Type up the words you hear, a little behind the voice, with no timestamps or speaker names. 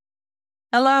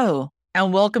Hello,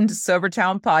 and welcome to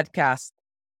Sobertown Podcast.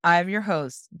 I'm your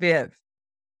host, Viv,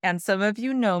 and some of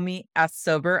you know me as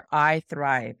Sober I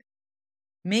Thrive.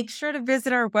 Make sure to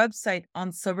visit our website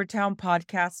on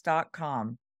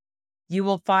sobertownpodcast.com. You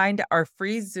will find our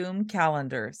free Zoom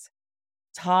calendars,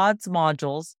 Todd's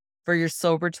modules for your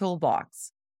sober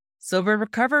toolbox, sober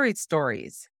recovery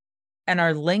stories, and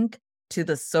our link to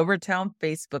the Sobertown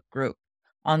Facebook group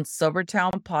on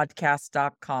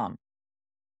sobertownpodcast.com.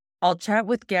 I'll chat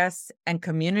with guests and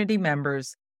community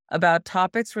members about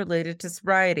topics related to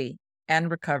sobriety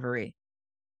and recovery.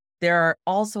 There are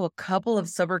also a couple of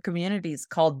sober communities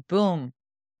called Boom,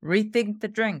 Rethink the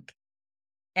Drink,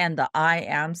 and the I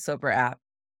Am Sober app,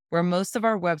 where most of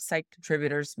our website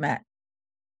contributors met.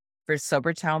 For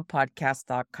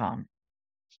SobertownPodcast.com.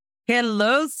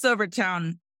 Hello,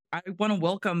 Sobertown. I want to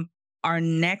welcome our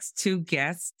next two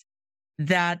guests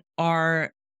that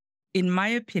are, in my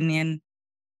opinion,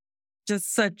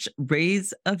 just such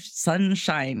rays of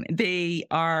sunshine. They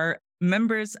are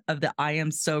members of the I Am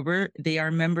Sober. They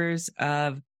are members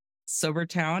of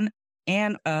Sobertown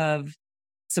and of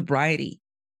Sobriety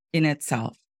in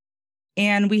itself.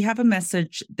 And we have a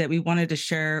message that we wanted to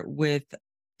share with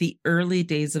the early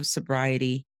days of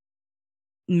sobriety,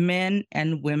 men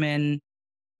and women,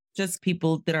 just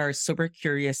people that are sober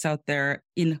curious out there,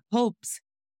 in hopes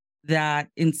that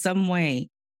in some way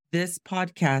this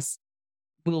podcast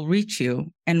will reach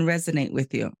you and resonate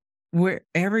with you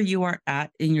wherever you are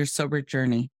at in your sober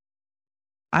journey.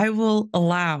 I will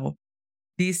allow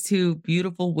these two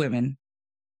beautiful women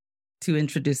to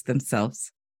introduce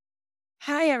themselves.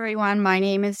 Hi, everyone. My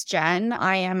name is Jen.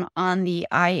 I am on the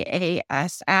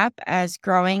IAS app as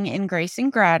Growing in Grace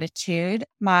and Gratitude.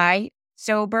 My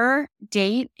sober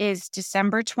date is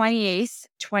December 28th,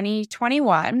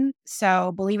 2021.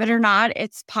 So believe it or not,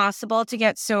 it's possible to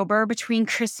get sober between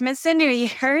Christmas and New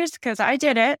Year's because I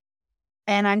did it.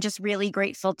 And I'm just really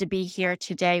grateful to be here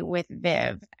today with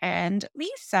Viv and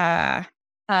Lisa.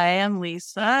 Hi, I'm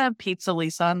Lisa, Pizza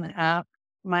Lisa on the app.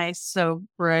 My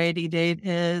sobriety date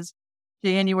is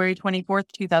January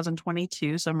 24th,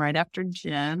 2022. So I'm right after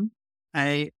Jen.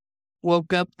 I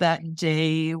woke up that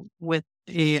day with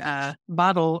a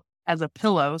bottle as a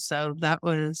pillow. So that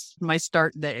was my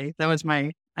start day. That was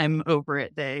my I'm over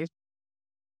it day.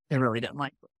 I really didn't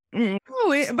like it.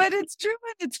 But it's true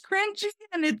and it's cringy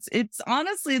and it's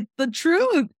honestly the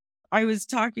truth. I was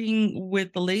talking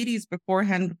with the ladies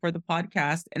beforehand for the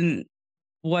podcast, and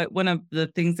one of the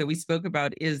things that we spoke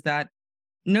about is that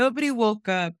nobody woke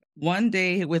up one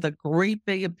day with a great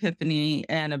big epiphany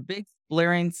and a big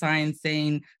blaring sign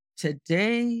saying,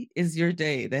 "Today is your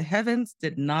day." The heavens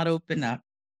did not open up.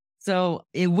 So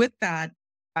with that,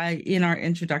 in our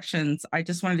introductions, I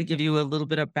just wanted to give you a little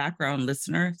bit of background,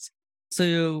 listeners,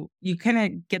 so you kind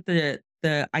of get the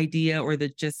idea or the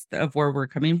gist of where we're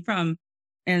coming from,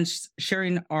 and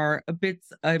sharing our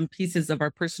bits and pieces of our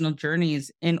personal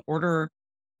journeys in order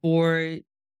for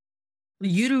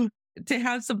you to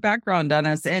have some background on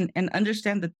us and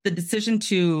understand that the decision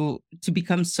to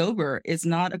become sober is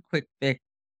not a quick fix.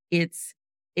 It's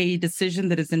a decision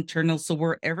that is internal. So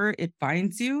wherever it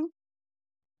finds you,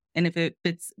 and if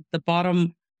it's the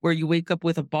bottom where you wake up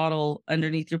with a bottle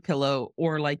underneath your pillow,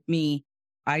 or like me,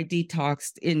 I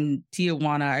detoxed in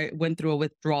Tijuana. I went through a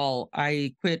withdrawal.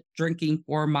 I quit drinking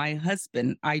for my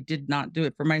husband. I did not do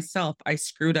it for myself. I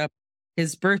screwed up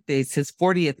his birthdays, his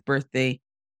 40th birthday.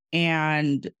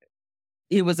 And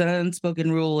it was an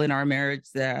unspoken rule in our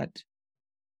marriage that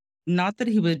not that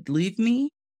he would leave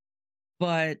me,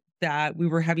 but that we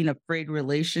were having a frayed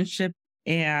relationship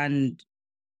and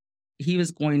he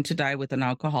was going to die with an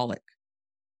alcoholic.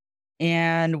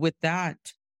 And with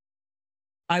that,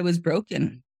 I was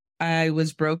broken. I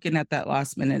was broken at that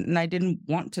last minute, and I didn't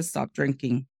want to stop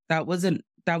drinking. That wasn't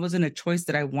a choice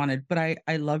that I wanted, but I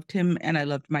loved him and I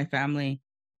loved my family.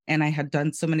 And I had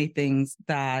done so many things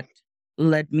that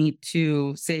led me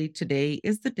to say today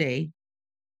is the day.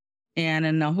 And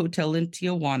in a hotel in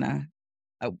Tijuana,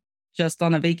 just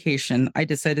on a vacation, I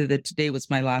decided that today was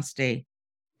my last day.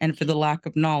 And for the lack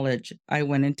of knowledge, I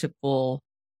went into full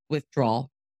withdrawal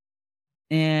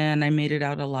and I made it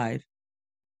out alive.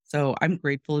 So I'm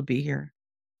grateful to be here.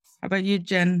 How about you,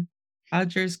 Jen?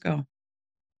 How'd yours go?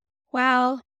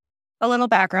 Well, a little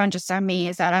background just on me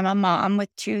is that I'm a mom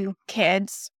with two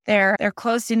kids. They're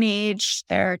close in age.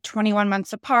 They're 21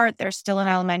 months apart. They're still in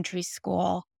elementary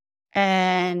school.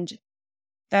 And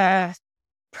the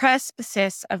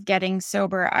precipice of getting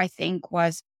sober, I think,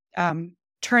 was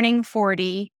turning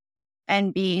 40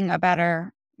 and being a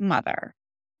better mother.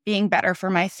 being better for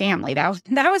my family. That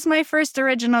was my first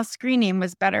original screening,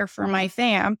 was better for my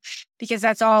fam, because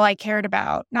that's all I cared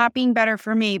about. Not being better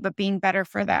for me, but being better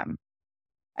for them.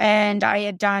 And I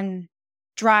had done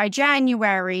dry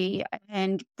January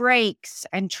and breaks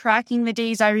and tracking the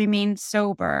days I remained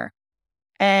sober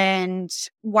and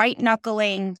white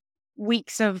knuckling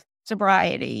weeks of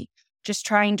sobriety, just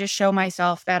trying to show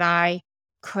myself that I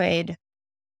could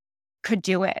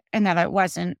do it and that it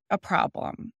wasn't a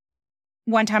problem.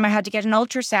 One time I had to get an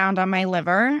ultrasound on my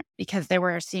liver because they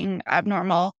were seeing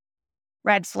abnormal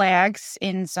red flags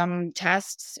in some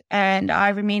tests. And I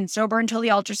remained sober until the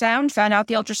ultrasound, found out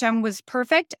the ultrasound was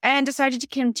perfect, and decided to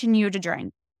continue to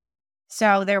drink.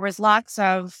 So there was lots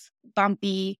of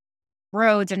bumpy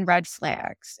roads and red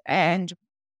flags. And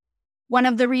one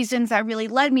of the reasons that really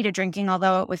led me to drinking,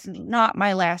 although it was not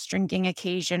my last drinking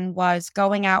occasion, was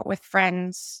going out with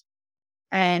friends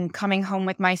and coming home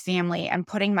with my family and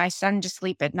putting my son to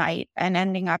sleep at night and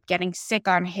ending up getting sick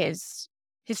on his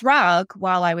rug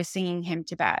while I was singing him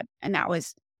to bed. And that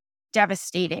was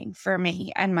devastating for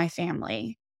me and my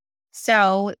family.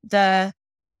 So the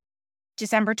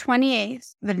December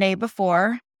 28th, the day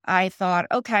before, I thought,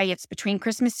 okay, it's between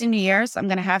Christmas and New Year's. I'm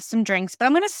going to have some drinks, but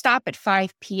I'm going to stop at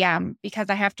 5 p.m. because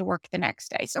I have to work the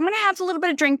next day. So I'm going to have a little bit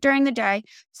of drink during the day,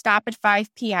 stop at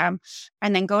 5 p.m.,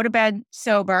 and then go to bed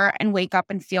sober and wake up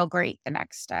and feel great the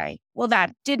next day. Well,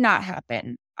 that did not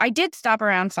happen. I did stop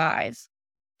around 5.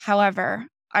 However,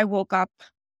 I woke up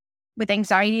with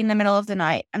anxiety in the middle of the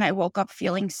night, and I woke up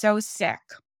feeling so sick.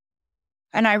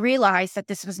 And I realized that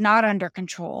this was not under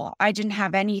control. I didn't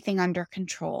have anything under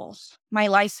control. My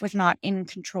life was not in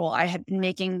control. I had been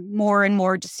making more and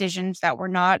more decisions that were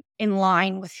not in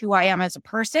line with who I am as a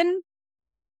person.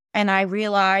 And I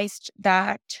realized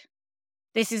that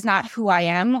this is not who I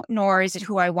am, nor is it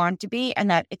who I want to be,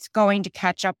 and that it's going to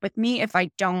catch up with me if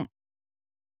I don't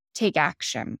take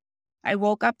action. I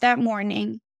woke up that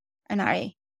morning and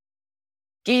I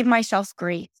gave myself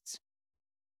grace.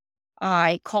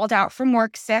 I called out from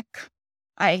work sick.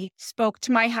 I spoke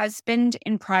to my husband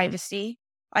in privacy.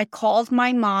 I called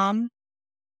my mom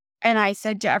and I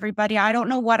said to everybody, I don't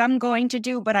know what I'm going to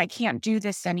do, but I can't do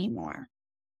this anymore.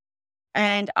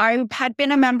 And I had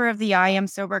been a member of the I Am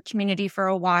Sober community for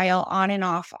a while, on and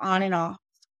off, on and off.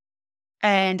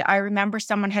 And I remember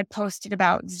someone had posted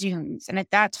about Zooms. And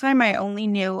at that time, I only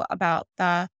knew about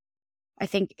the, I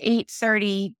think,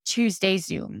 8:30 Tuesday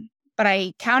Zoom. But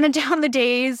I counted down the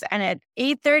days, and at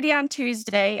 8:30 on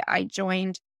Tuesday, I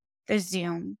joined the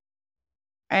Zoom.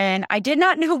 And I did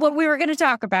not know what we were going to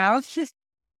talk about.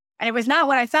 And it was not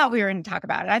what I thought we were going to talk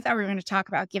about. I thought we were going to talk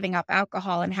about giving up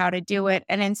alcohol and how to do it.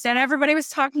 And instead, everybody was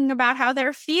talking about how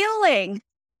they're feeling.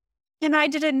 And I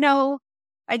didn't know.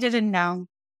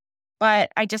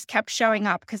 But I just kept showing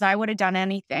up because I would have done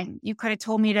anything. You could have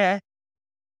told me to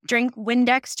drink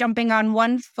Windex, jumping on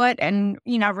one foot and,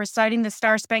 reciting the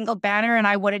Star Spangled Banner, and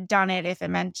I would have done it if it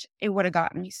meant it would have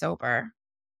gotten me sober.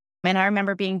 And I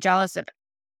remember being jealous of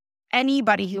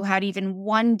anybody who had even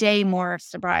one day more of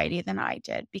sobriety than I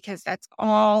did, because that's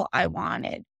all I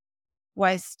wanted,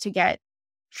 was to get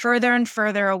further and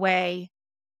further away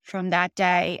from that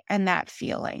day and that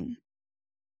feeling.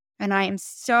 And I am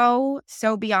so,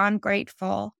 so beyond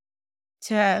grateful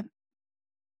to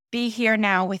be here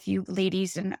now with you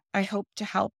ladies, and I hope to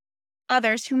help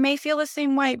others who may feel the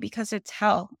same way, because it's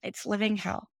hell. It's living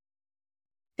hell.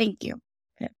 Thank you.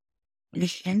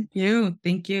 Thank you.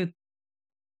 Thank you.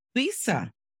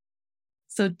 Lisa,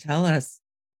 so tell us,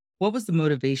 what was the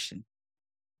motivation?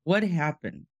 What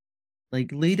happened?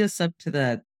 Like, lead us up to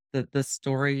the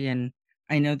story. And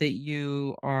I know that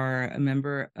you are a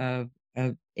member of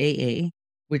AA,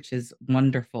 which is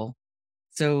wonderful.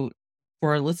 So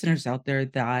for our listeners out there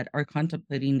that are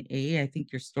contemplating AA, I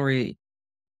think your story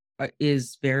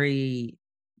is very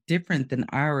different than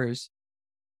ours.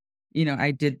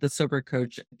 I did the sober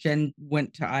coach. Jen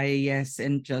went to IAS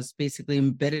and just basically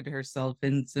embedded herself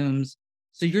in Zooms.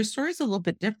 So your story is a little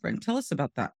bit different. Tell us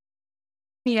about that.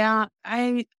 Yeah,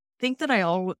 I think that I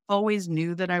always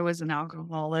knew that I was an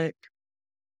alcoholic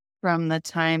from the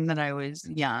time that I was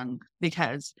young,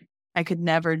 because I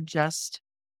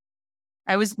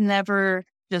was never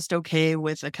just okay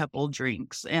with a couple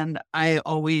drinks. And I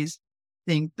always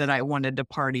think that I wanted to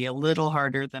party a little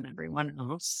harder than everyone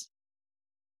else.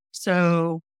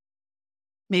 So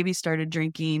maybe started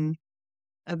drinking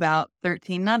about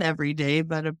 13, not every day,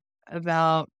 but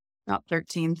about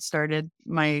 13 started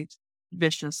my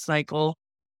vicious cycle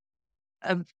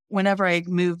of whenever I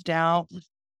moved out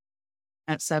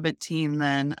at 17,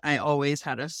 then I always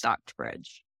had a stocked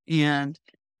fridge, and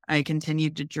I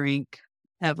continued to drink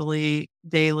heavily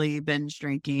daily binge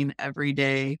drinking every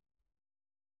day.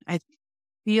 I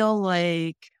feel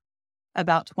like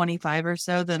about 25 or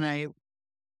so, then I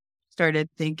started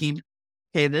thinking,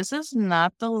 okay, this is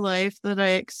not the life that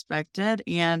I expected,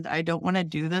 and I don't want to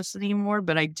do this anymore,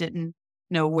 but I didn't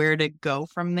know where to go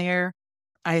from there.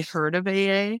 I heard of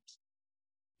AA,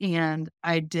 and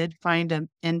I did find an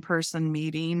in-person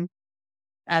meeting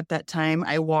at that time.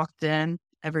 I walked in,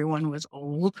 everyone was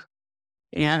old,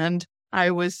 and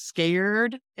I was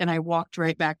scared, and I walked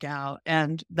right back out.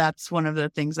 And that's one of the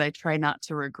things I try not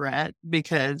to regret,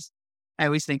 because I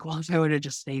always think, well, if I would have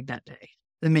just stayed that day,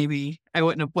 then maybe I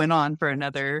wouldn't have went on for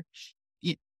another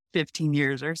 15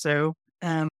 years or so.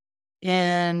 In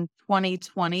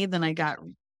 2020, then I got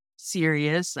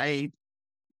serious. I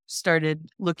started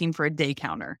looking for a day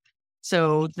counter.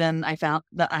 So then I found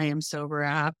the I Am Sober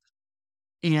app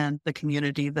and the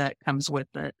community that comes with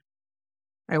it.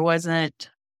 I wasn't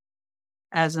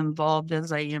as involved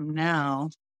as I am now,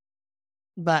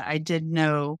 but I did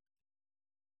know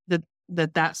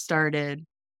that started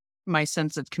my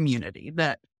sense of community,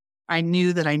 that I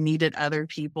knew that I needed other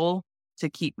people to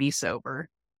keep me sober.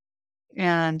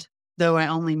 And though I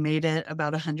only made it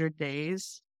about 100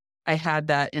 days, I had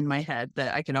that in my head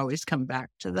that I could always come back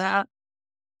to that.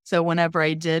 So whenever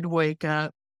I did wake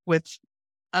up with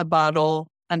a bottle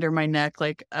under my neck,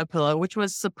 like a pillow, which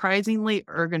was surprisingly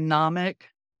ergonomic,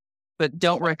 but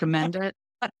don't recommend it.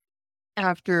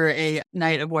 After a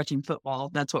night of watching football,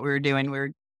 that's what we were doing. We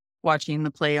were watching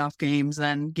the playoff games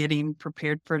and getting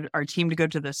prepared for our team to go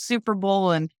to the Super Bowl.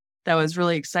 And that was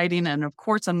really exciting. And of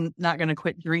course, I'm not going to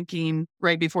quit drinking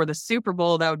right before the Super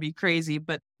Bowl. That would be crazy.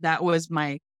 But that was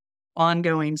my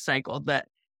ongoing cycle that,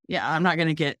 yeah, I'm not going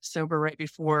to get sober right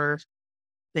before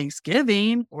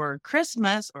Thanksgiving or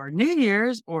Christmas or New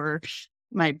Year's or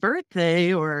my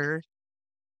birthday or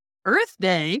Earth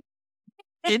Day.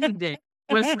 Any day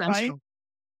was special. Right?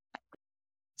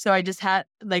 So I just had,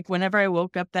 like, whenever I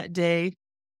woke up that day,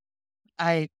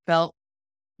 I felt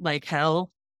like hell.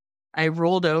 I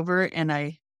rolled over and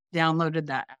I downloaded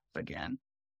that app again.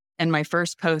 And my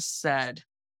first post said,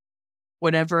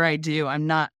 whatever I do, I'm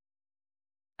not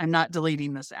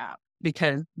deleting this app,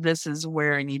 because this is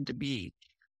where I need to be.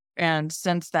 And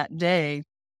since that day,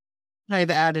 I've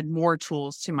added more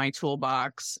tools to my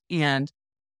toolbox, and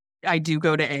I do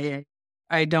go to AA.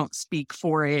 I don't speak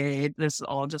for AA. This is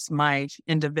all just my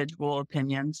individual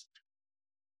opinions.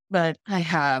 But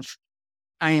I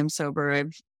am sober.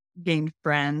 I've gained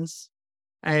friends.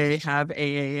 I have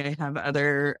AA. I have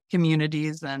other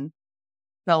communities and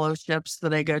fellowships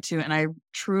that I go to. And I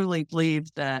truly believe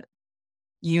that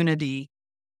unity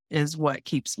is what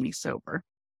keeps me sober.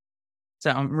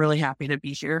 So I'm really happy to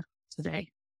be here today.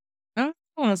 Oh,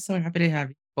 I'm so happy to have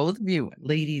both of you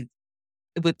ladies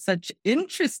with such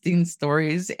interesting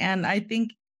stories. And I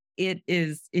think it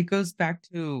goes back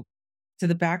to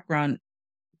the background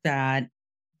that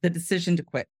the decision to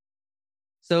quit.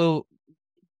 So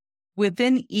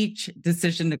within each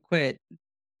decision to quit,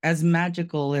 as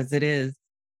magical as it is,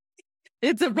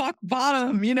 it's a rock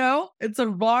bottom, it's a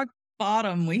rock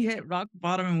bottom. We hit rock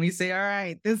bottom and we say, all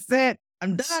right, this is it.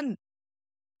 I'm done.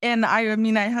 And I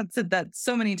mean, I had said that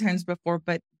so many times before,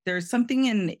 but there's something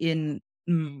in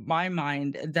my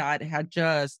mind that had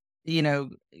just,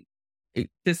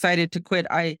 decided to quit.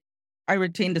 I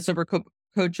retained a sober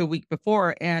coach a week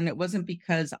before, and it wasn't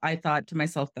because I thought to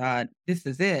myself that this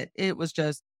is it. It was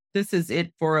just, this is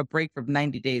it for a break of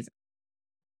 90 days.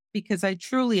 Because I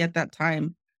truly, at that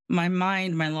time, my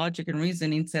mind, my logic and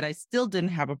reasoning said I still didn't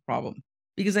have a problem,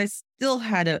 because I still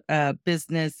had a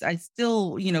business. I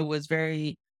still, was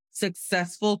very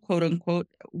successful, quote unquote,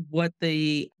 what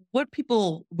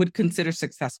people would consider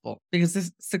successful, because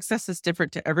this success is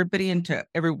different to everybody and to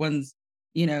everyone's,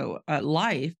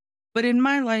 life. But in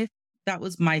my life, that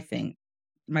was my thing.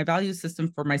 My value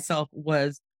system for myself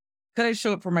was, could I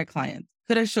show up for my clients?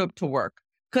 Could I show up to work?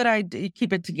 Could I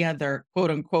keep it together,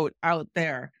 quote unquote, out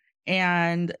there?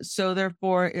 And so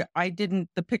therefore, I didn't,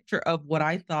 the picture of what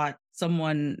I thought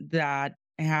someone that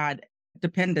had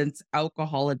dependence,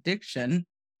 alcohol addiction,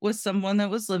 was someone that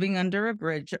was living under a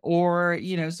bridge, or,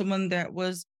 someone that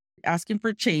was asking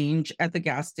for change at the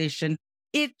gas station.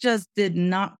 It just did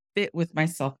not fit with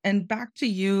myself. And back to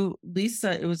you,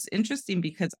 Lisa, it was interesting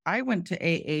because I went to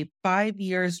AA 5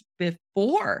 years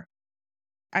before.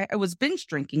 I was binge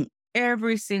drinking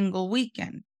every single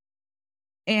weekend.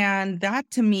 And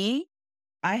that, to me,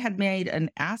 I had made an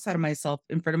ass out of myself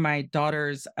in front of my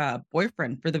daughter's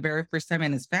boyfriend for the very first time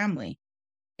in his family.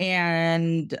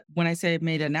 And when I say I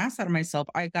made an ass out of myself,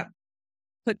 I got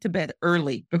put to bed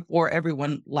early before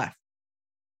everyone left.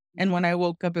 And when I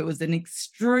woke up, it was an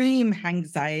extreme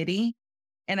anxiety.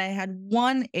 And I had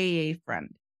one AA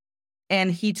friend,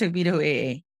 and he took me to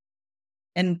AA.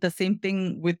 And the same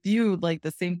thing with you, like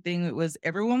the same thing. It was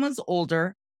everyone was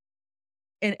older,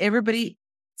 and everybody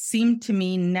seemed to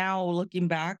me now looking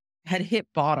back had hit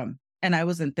bottom, and I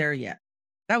wasn't there yet.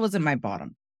 That wasn't my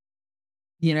bottom,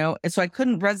 And so I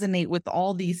couldn't resonate with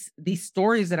all these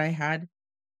stories that I had.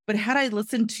 But had I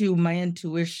listened to my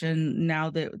intuition, now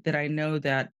that I know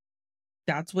that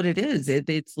that's what it is,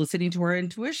 it's listening to our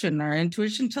intuition. Our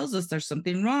intuition tells us there's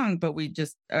something wrong, but we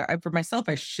just, for myself,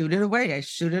 I shoot it away. I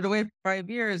shoot it away for 5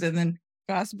 years, and then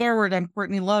fast forward, I'm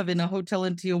Courtney Love in a hotel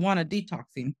in Tijuana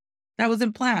detoxing. That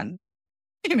wasn't planned,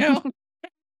 you know.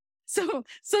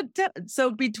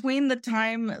 So between the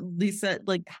time, Lisa,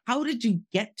 like, how did you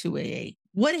get to AA?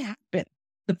 What happened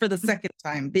for the second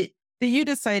time that you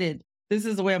decided this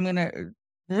is the way I'm going to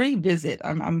revisit?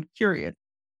 I'm curious.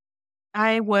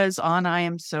 I was on I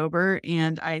Am Sober,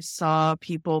 and I saw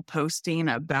people posting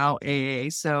about AA.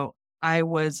 So I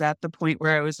was at the point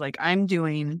where I was like, I'm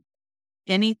doing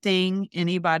anything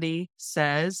anybody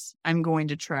says, I'm going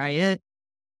to try it.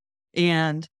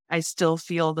 And I still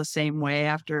feel the same way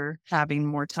after having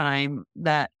more time,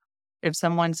 that if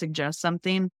someone suggests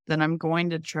something, then I'm going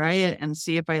to try it and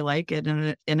see if I like it.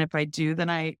 And if I do, then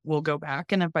I will go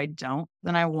back. And if I don't,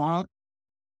 then I won't.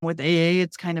 With AA,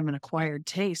 it's kind of an acquired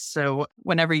taste. So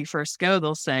whenever you first go,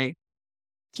 they'll say,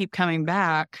 keep coming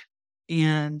back.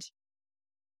 And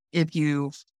if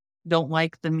you don't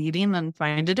like the meeting, then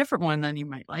find a different one, then you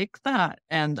might like that.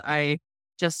 And I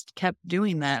just kept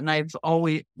doing that. And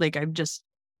I've just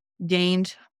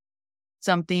gained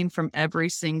something from every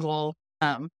single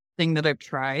thing that I've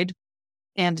tried.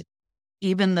 And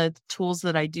even the tools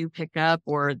that I do pick up,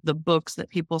 or the books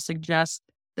that people suggest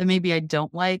that maybe I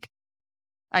don't like,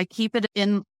 I keep it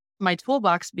in my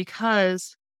toolbox,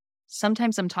 because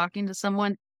sometimes I'm talking to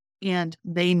someone and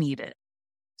they need it.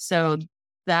 So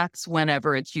that's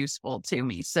whenever it's useful to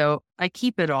me. So I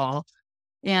keep it all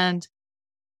and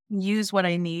use what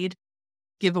I need,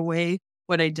 give away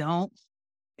what I don't,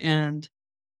 and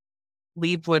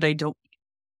leave what I don't.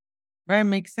 Right,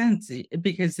 makes sense,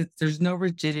 because there's no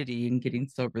rigidity in getting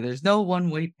sober. There's no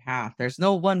one-way path. There's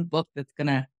no one book that's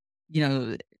gonna,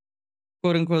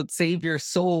 quote unquote, save your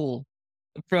soul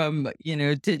from,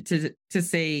 to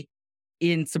say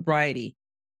in sobriety,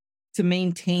 to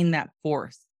maintain that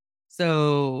force.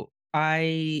 So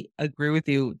I agree with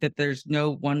you that there's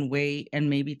no one way. And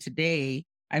maybe today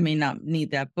I may not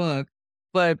need that book,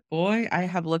 but boy, I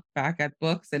have looked back at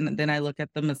books, and then I look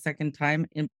at them a second time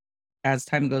as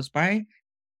time goes by,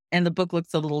 and the book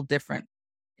looks a little different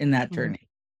in that journey.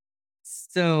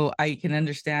 So I can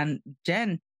understand.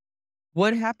 Jen,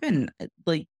 what happened?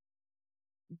 Like,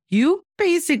 you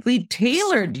basically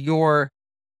tailored your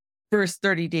first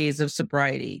 30 days of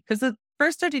sobriety, because the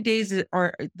first 30 days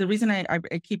are the reason I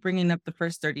keep bringing up the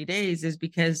first 30 days is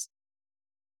because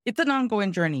it's an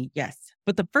ongoing journey. Yes.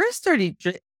 But the first 30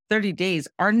 days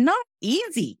are not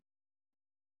easy.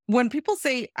 When people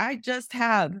say, I just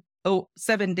have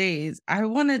 7 days, I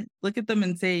want to look at them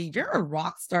and say, you're a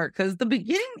rock star, because the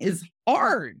beginning is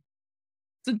hard.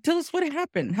 So tell us what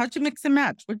happened. How'd you mix and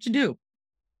match? What'd you do?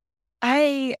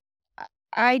 I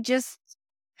just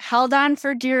held on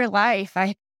for dear life.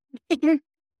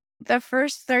 The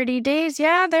first 30 days,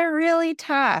 yeah, they're really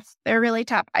tough.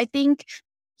 I think,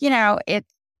 it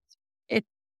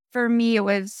for me, it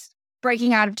was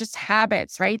breaking out of just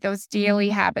habits, right? Those daily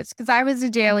habits, because I was a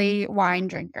daily wine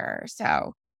drinker.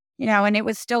 So, and it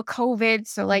was still COVID.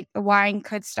 So like the wine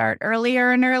could start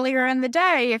earlier and earlier in the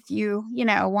day if you,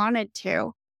 wanted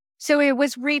to. So it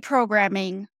was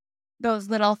reprogramming those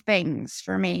little things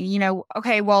for me,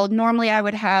 okay, well, normally I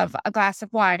would have a glass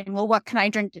of wine. Well, what can I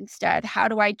drink instead? How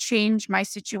do I change my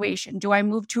situation? Do I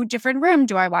move to a different room?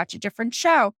 Do I watch a different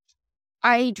show?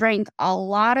 I drank a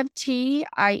lot of tea.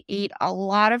 I ate a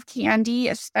lot of candy,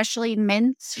 especially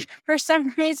mints for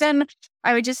some reason.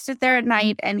 I would just sit there at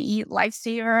night and eat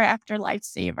lifesaver after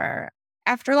lifesaver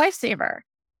after lifesaver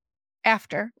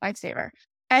after lifesaver.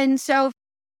 And so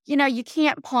you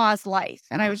can't pause life.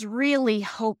 And I was really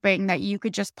hoping that you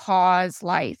could just pause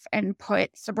life and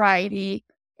put sobriety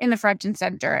in the front and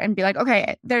center and be like,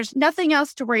 okay, there's nothing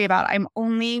else to worry about. I'm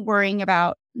only worrying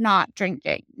about not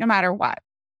drinking, no matter what.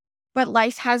 But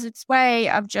life has its way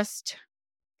of just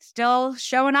still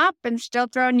showing up and still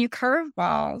throwing you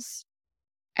curveballs.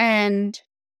 And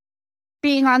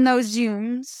being on those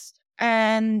Zooms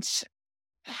and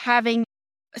having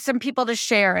some people to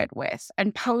share it with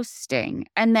and posting.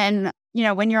 And then,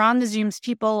 when you're on the Zooms,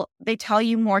 people, they tell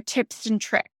you more tips and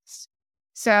tricks.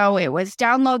 So it was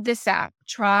download this app,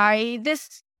 try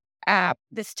this app,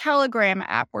 this Telegram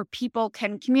app where people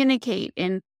can communicate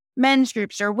in men's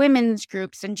groups or women's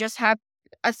groups and just have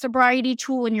a sobriety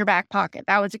tool in your back pocket.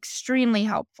 That was extremely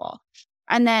helpful.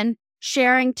 And then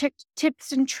sharing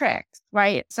tips and tricks,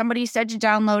 right? Somebody said to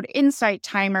download Insight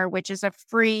Timer, which is a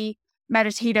free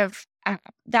meditative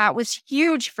app. That was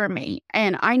huge for me.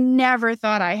 And I never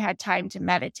thought I had time to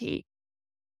meditate.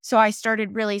 So I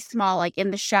started really small, like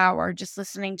in the shower, just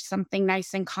listening to something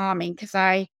nice and calming because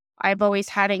I've always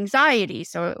had anxiety.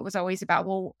 So it was always about,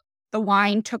 well, the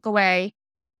wine took away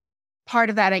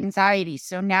part of that anxiety.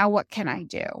 So now what can I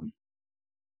do?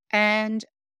 And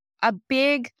a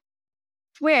big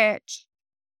switch,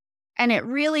 and it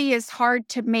really is hard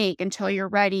to make until you're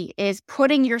ready, is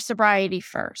putting your sobriety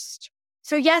first.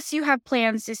 So yes, you have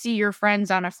plans to see your friends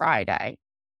on a Friday,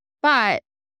 but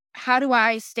how do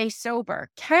I stay sober?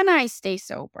 Can I stay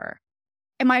sober?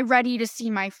 Am I ready to see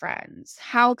my friends?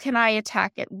 How can I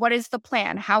attack it? What is the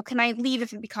plan? How can I leave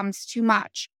if it becomes too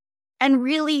much? And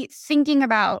really thinking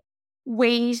about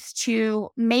ways to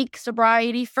make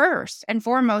sobriety first and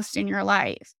foremost in your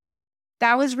life.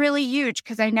 That was really huge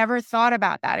because I never thought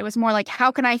about that. It was more like,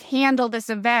 how can I handle this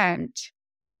event?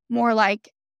 More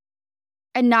like,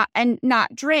 and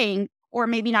not drink, or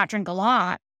maybe not drink a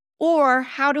lot. Or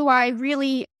how do I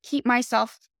really keep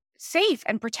myself safe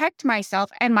and protect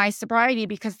myself and my sobriety?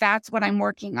 Because that's what I'm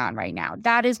working on right now.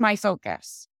 That is my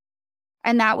focus.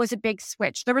 And that was a big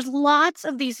switch. There was lots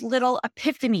of these little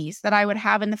epiphanies that I would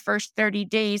have in the first 30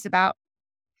 days about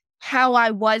how I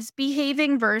was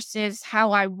behaving versus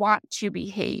how I want to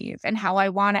behave and how I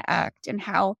want to act and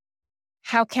how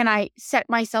can I set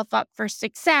myself up for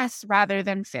success rather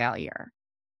than failure.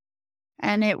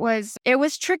 And it was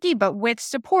tricky, but with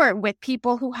support, with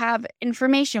people who have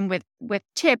information, with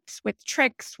tips, with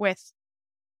tricks, with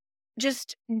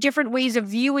just different ways of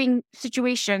viewing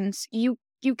situations, you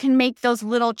can make those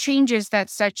little changes that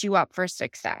set you up for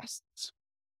success.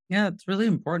 Yeah, it's really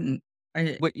important.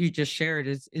 What you just shared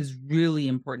is really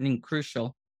important and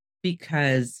crucial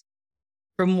because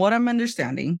from what I'm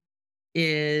understanding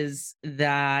is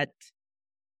that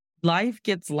life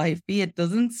gets lifey. It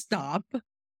doesn't stop.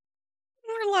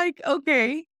 We're like,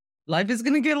 okay, life is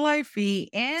going to get lifey.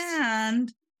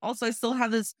 And also I still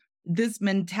have this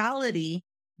mentality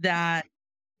that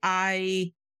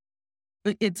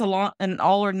it's a lot an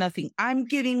all or nothing. I'm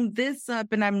giving this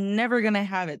up and I'm never going to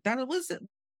have it. That was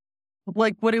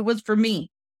like what it was for me.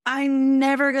 I'm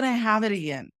never going to have it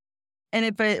again. And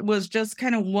if it was just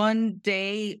kind of one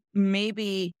day,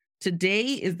 maybe today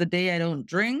is the day I don't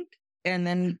drink. And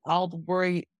then I'll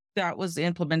worry. That was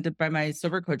implemented by my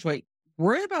sober coach. Wait,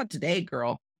 worry about today,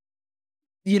 girl.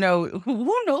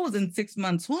 Who knows in 6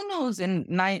 months, who knows in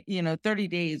 30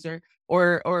 days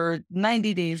or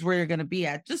 90 days where you're going to be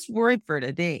at. Just worry for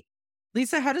today.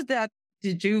 Lisa,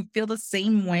 did you feel the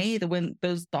same way when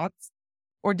those thoughts,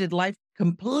 or did life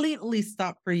completely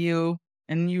stop for you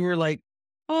and you were like,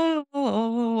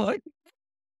 oh,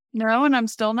 No, and I'm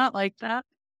still not like that.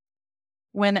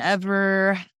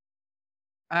 Whenever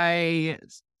I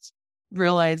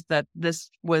realized that this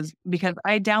was because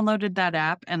I downloaded that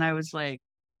app and I was like,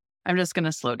 I'm just going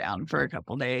to slow down for a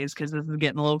couple days because this is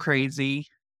getting a little crazy.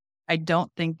 I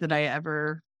don't think that I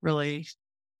ever really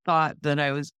thought that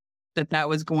that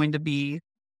was going to be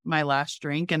my last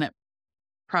drink. And it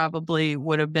probably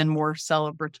would have been more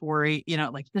celebratory,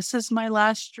 like this is my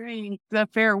last drink, the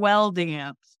farewell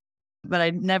dance. But I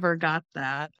never got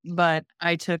that. But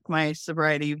I took my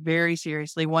sobriety very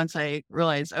seriously once I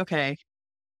realized, okay,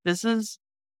 this is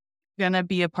going to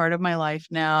be a part of my life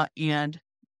now. And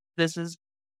this is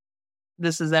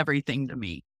everything to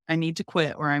me. I need to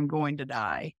quit or I'm going to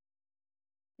die.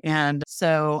 And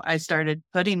so I started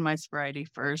putting my sobriety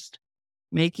first,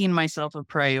 making myself a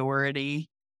priority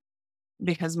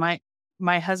because my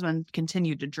husband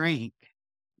continued to drink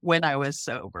when I was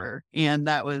sober. And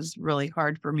that was really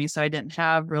hard for me. So I didn't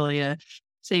have really a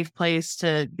safe place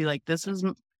to be like, this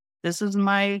is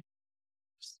my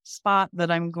spot that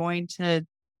I'm going to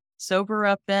sober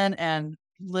up in and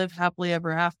live happily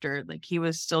ever after. Like he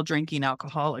was still drinking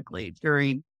alcoholically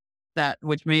during that,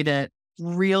 which made it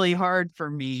really hard for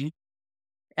me.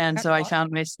 And so I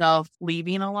found myself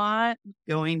leaving a lot,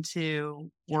 going to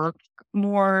work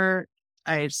more.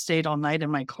 I stayed all night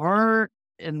in my car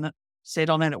and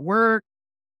stayed all night at work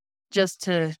just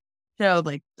to show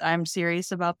like I'm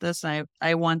serious about this.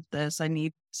 I want this. I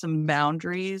need some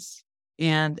boundaries.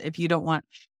 And if you don't want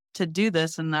to do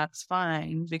this, and that's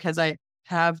fine, because I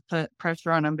have put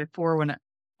pressure on them before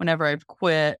whenever I've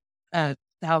quit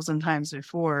 1,000 times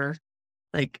before,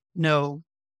 like no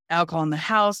alcohol in the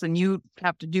house and you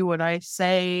have to do what I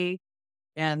say.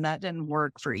 And that didn't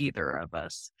work for either of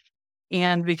us.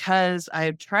 And because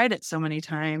I've tried it so many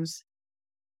times,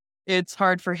 it's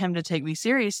hard for him to take me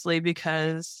seriously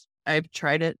because I've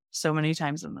tried it so many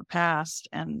times in the past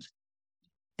and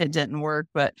it didn't work.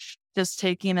 But just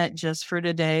taking it just for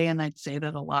today, and I'd say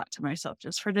that a lot to myself,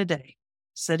 just for today,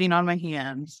 sitting on my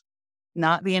hands,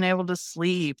 not being able to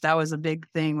sleep. That was a big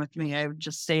thing with me. I would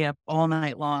just stay up all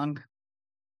night long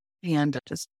and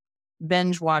just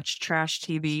binge watch trash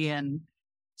TV and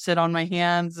sit on my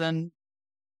hands and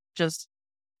just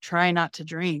try not to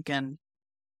drink. And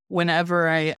whenever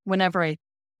I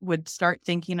would start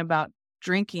thinking about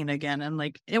drinking again, and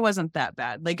like, it wasn't that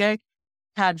bad. Like, I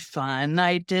had fun.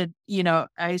 I did,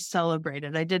 I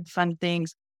celebrated. I did fun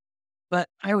things, but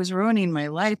I was ruining my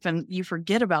life, and you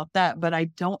forget about that. But I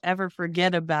don't ever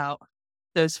forget about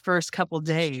those first couple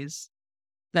days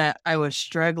that I was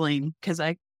struggling, because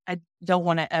I don't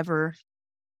want to ever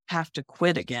have to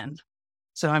quit again.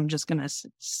 So I'm just going to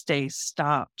stay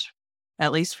stopped,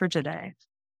 at least for today.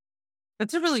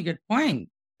 That's a really good point.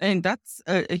 And that's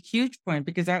a huge point,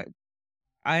 because I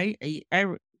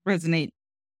resonate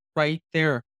right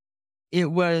there.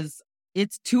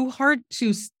 It's too hard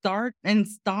to start and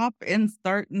stop and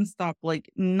start and stop. Like,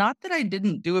 not that I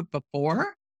didn't do it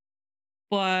before,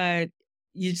 but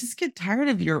you just get tired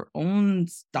of your own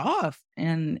stuff.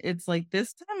 And it's like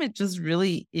this time it just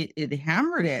really it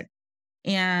hammered it.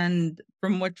 And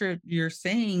from what you're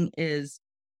saying is,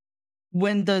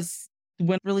 when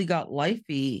it really got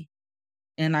lifey,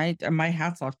 and my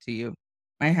hat's off to you.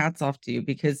 My hat's off to you,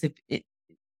 because if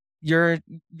your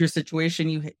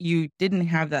situation, you didn't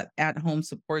have that at home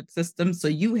support system, so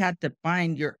you had to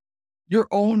find your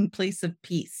own place of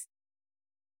peace.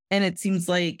 And it seems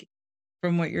like,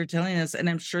 from what you're telling us, and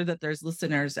I'm sure that there's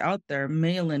listeners out there,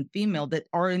 male and female, that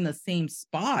are in the same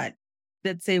spot,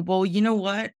 that say, well, you know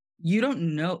what? You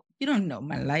don't know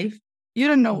my life. You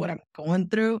don't know what I'm going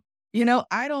through.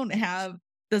 I don't have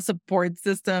the support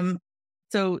system.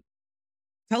 So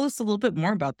tell us a little bit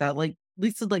more about that. Like,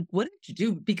 Lisa, like, what did you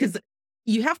do? Because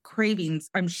you have cravings,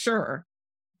 I'm sure,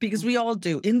 because we all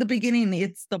do. In the beginning,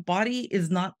 it's the body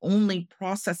is not only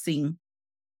processing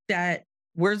that,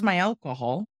 where's my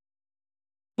alcohol?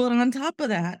 But on top of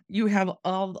that, you have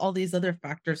all these other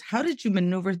factors. How did you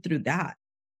maneuver through that?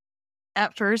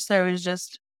 At first, I was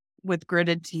just with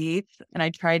gritted teeth, and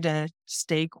I tried to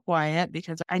stay quiet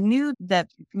because I knew that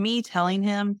me telling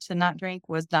him to not drink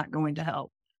was not going to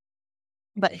help.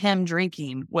 But him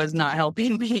drinking was not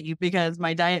helping me, because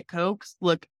my Diet Cokes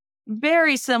look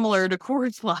very similar to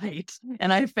Coors Light.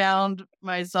 And I found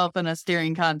myself in a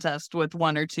staring contest with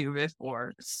one or two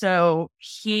before. So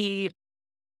he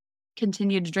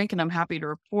continued to drink, and I'm happy to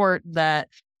report that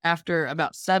after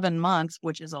about 7 months,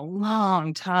 which is a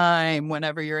long time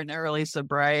whenever you're in early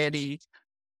sobriety,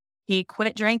 he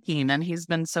quit drinking, and he's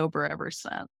been sober ever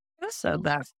since. So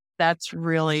that's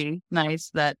really nice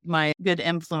that my good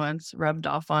influence rubbed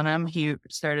off on him. He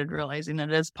started realizing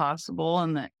it is possible,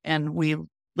 and we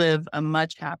live a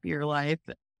much happier life,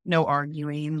 no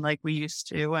arguing like we used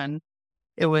to. And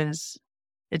it's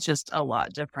just a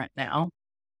lot different now.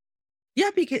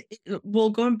 Yeah, because, well,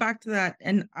 going back to that,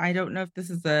 and I don't know if this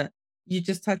is you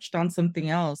just touched on something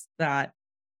else, that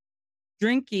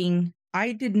drinking,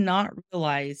 I did not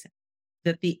realize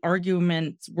that the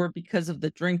arguments were because of the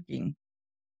drinking.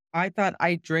 I thought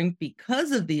I drank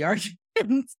because of the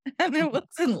arguments, and it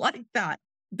wasn't like that.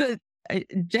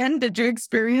 Jen, did you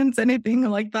experience anything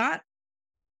like that?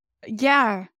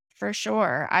 Yeah, for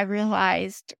sure. I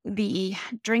realized the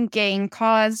drinking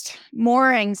caused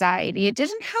more anxiety. It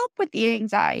didn't help with the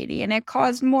anxiety, and it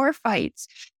caused more fights.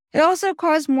 It also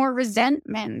caused more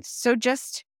resentment. So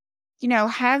just,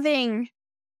 having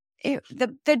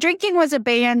the drinking was a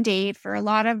band-aid for a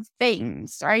lot of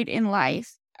things, right, in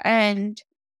life. And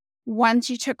once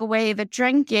you took away the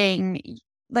drinking,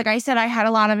 like I said, I had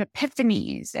a lot of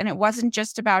epiphanies, and it wasn't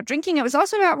just about drinking. It was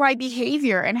also about my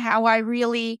behavior and how I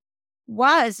really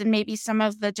was, and maybe some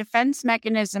of the defense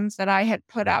mechanisms that I had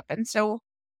put up. And so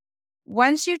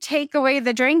once you take away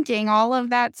the drinking, all of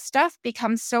that stuff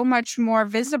becomes so much more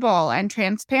visible and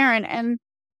transparent.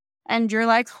 And you're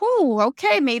like, oh,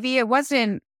 okay, maybe it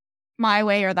wasn't my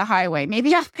way or the highway.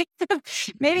 Maybe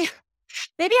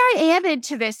maybe I added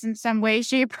to this in some way,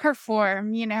 shape, or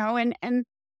form, and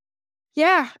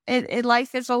yeah,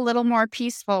 life is a little more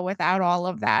peaceful without all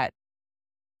of that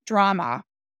drama.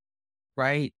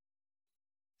 Right.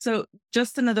 So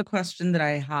just another question that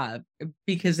I have,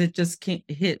 because it just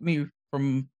hit me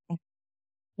from,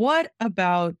 what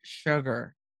about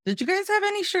sugar? Did you guys have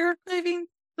any sugar cravings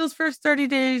those first 30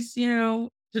 days, to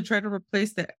try to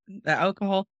replace the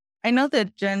alcohol? I know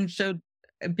that Jen showed,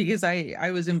 because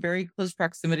I was in very close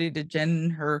proximity to Jen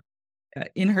and her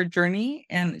in her journey,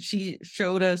 and she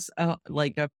showed us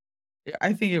like a,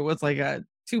 I think it was like a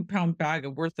 2 pound bag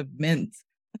of worth of mints.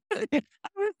 I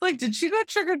was like, did she go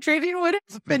sugar trading? What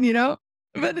happened?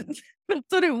 But that's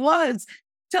what it was.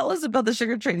 Tell us about the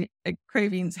sugar trading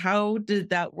cravings. How did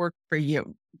that work for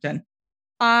you, Jen?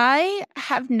 I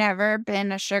have never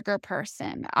been a sugar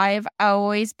person. I've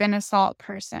always been a salt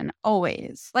person,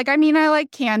 always. Like, I mean, I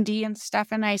like candy and stuff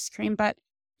and ice cream, but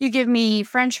you give me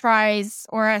French fries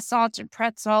or a salted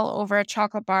pretzel over a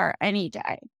chocolate bar any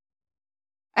day.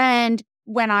 And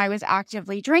when I was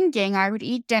actively drinking, I would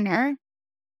eat dinner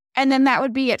and then that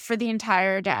would be it for the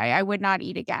entire day. I would not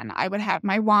eat again. I would have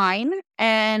my wine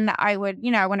and I would,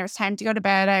 when it was time to go to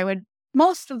bed, I would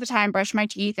most of the time brush my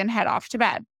teeth and head off to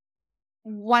bed.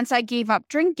 Once I gave up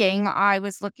drinking, I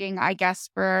was looking, I guess,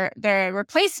 for the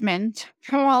replacement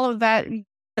from all of that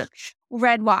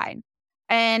red wine.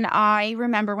 And I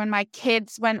remember when my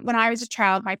kids, when I was a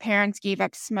child, my parents gave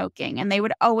up smoking and they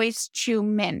would always chew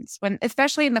mints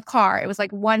especially in the car, it was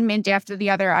like one mint after the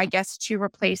other, I guess, to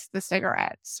replace the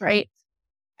cigarettes. Right.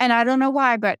 And I don't know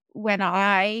why, but when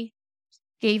I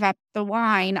gave up the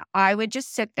wine, I would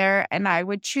just sit there and I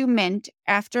would chew mint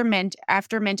after mint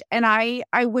after mint. And I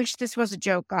wish this was a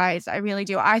joke, guys. I really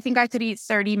do. I think I could eat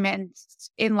 30 mints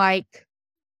in like,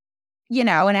 an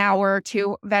hour or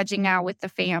two vegging out with the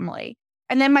family.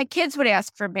 And then my kids would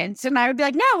ask for mints and I would be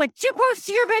like, no, it's too close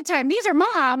to your bedtime. These are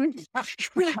mom.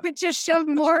 I would just shove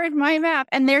more in my mouth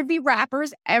and there'd be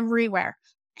wrappers everywhere.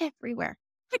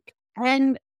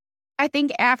 And I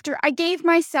think after I gave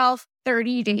myself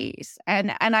 30 days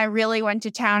and I really went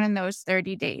to town in those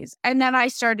 30 days. And then I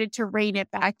started to rein it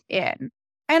back in.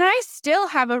 And I still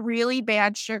have a really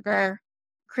bad sugar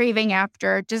craving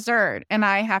after dessert. And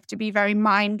I have to be very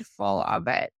mindful of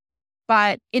it.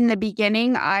 But in the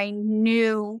beginning, I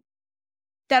knew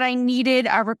that I needed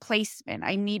a replacement.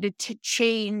 I needed to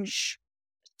change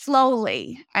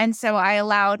slowly. And so I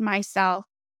allowed myself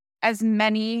as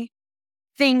many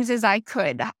things as I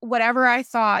could, whatever I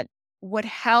thought would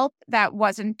help that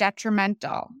wasn't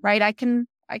detrimental, right? I could,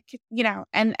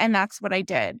 and that's what I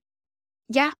did.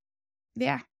 Yeah.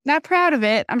 Not proud of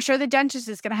it. I'm sure the dentist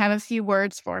is going to have a few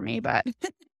words for me, but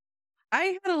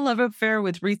I had a love affair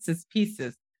with Reese's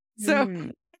Pieces. So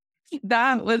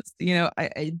that was,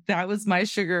 that was my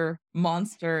sugar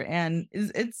monster. And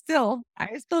it's still,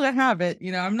 I still have it.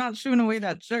 I'm not shooing away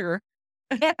that sugar.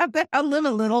 I'll live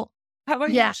a little. How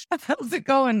about you? How's it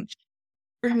going?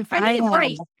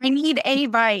 I need a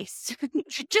vice.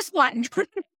 Just one.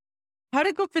 How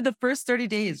did it go for the first 30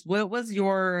 days? What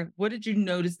did you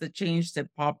notice the change that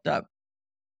popped up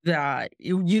that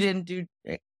you didn't do,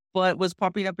 but was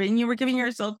popping up and you were giving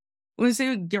yourself, when we say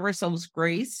we give ourselves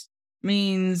grace,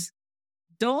 means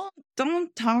don't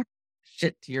talk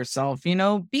shit to yourself,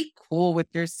 be cool with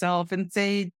yourself and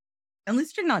say, at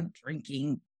least you're not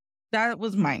drinking. That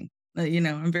was mine.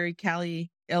 I'm very Cali,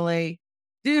 LA.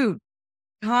 Dude,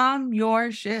 calm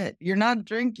your shit. You're not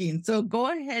drinking. So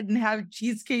go ahead and have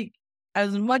cheesecake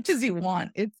as much as you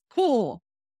want. It's cool.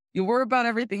 You worry about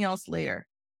everything else later.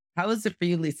 How was it for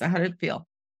you, Lisa? How did it feel?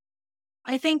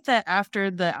 I think that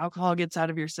after the alcohol gets out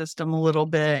of your system a little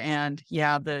bit and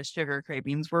the sugar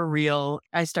cravings were real,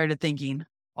 I started thinking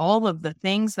all of the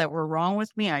things that were wrong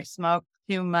with me. I smoked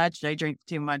too much. I drink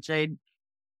too much. I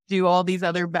do all these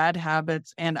other bad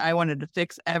habits and I wanted to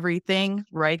fix everything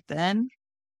right then.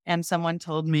 And someone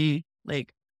told me,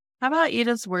 like, how about you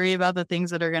just worry about the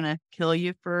things that are going to kill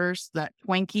you first? That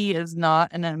Twinkie is not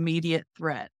an immediate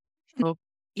threat. So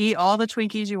eat all the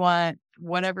Twinkies you want,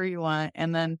 whatever you want.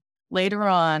 And then later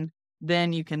on,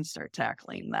 then you can start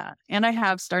tackling that. And I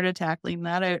have started tackling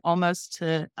that. Almost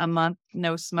to a month,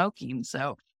 no smoking.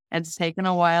 So it's taken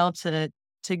a while to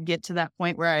get to that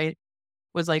point where I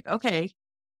was like, okay,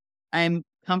 I'm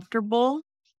comfortable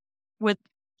with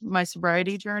my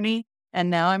sobriety journey. And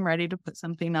now I'm ready to put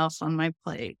something else on my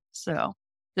plate. So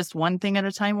just one thing at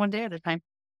a time, one day at a time.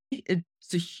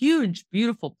 It's a huge,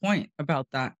 beautiful point about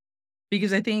that,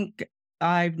 because I think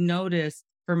I've noticed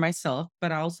for myself,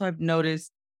 but I also have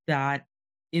noticed that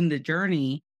in the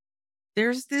journey,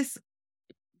 there's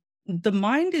the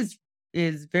mind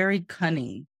is very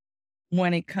cunning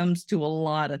when it comes to a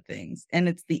lot of things. And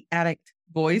it's the addict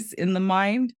voice in the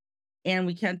mind. And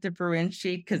we can't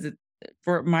differentiate because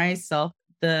for myself,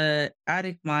 the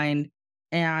addict mind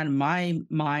and my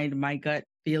mind, my gut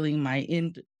feeling, my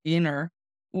inner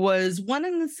was one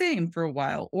and the same for a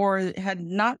while, or had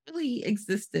not really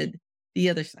existed the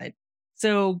other side.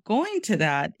 So going to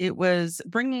that, it was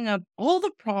bringing up all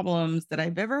the problems that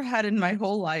I've ever had in my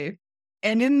whole life.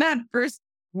 And in that first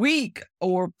week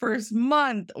or first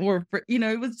month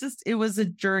it was a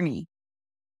journey.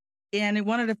 and it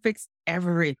wanted to fix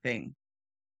everything.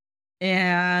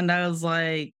 And I was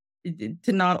like,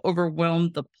 to not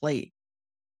overwhelm the plate.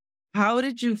 How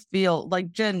did you feel?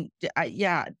 Like, Jen,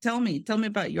 yeah, tell me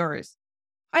about yours.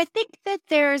 I think that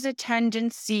there's a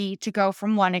tendency to go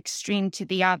from one extreme to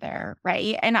the other,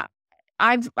 right? And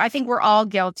I think we're all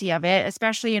guilty of it,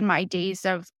 especially in my days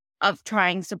of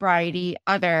trying sobriety.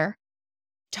 Other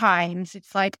times,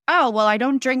 it's like, oh, well, I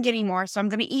don't drink anymore, so I'm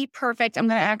going to eat perfect. I'm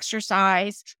going to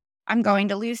exercise. I'm going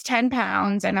to lose 10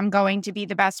 pounds, and I'm going to be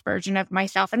the best version of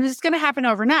myself. And it's going to happen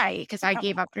overnight because I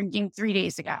gave up drinking 3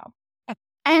 days ago.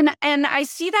 And I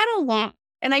see that a lot.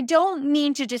 And I don't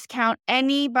mean to discount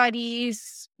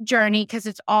anybody's journey because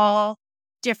it's all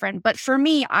different. But for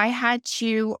me, I had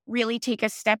to really take a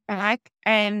step back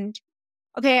and,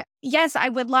 okay, yes, I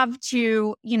would love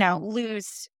to,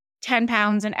 lose 10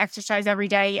 pounds and exercise every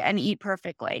day and eat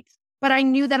perfectly. But I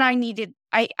knew that I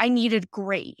needed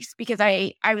grace because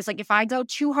I was like, if I go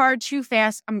too hard, too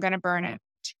fast, I'm going to burn it.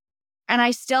 And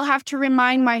I still have to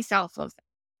remind myself of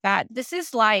that. This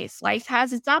is life. Life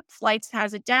has its ups, life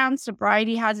has it down.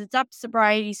 Sobriety has its ups,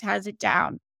 sobriety has it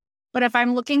down. But if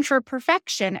I'm looking for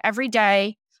perfection every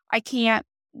day, I can't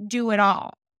do it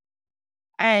all.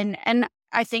 And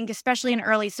I think especially in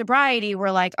early sobriety,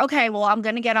 we're like, okay, well, I'm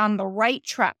going to get on the right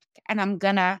track and I'm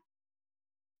going to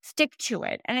stick to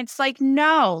it. And it's like,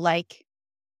 no, like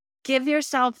give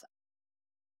yourself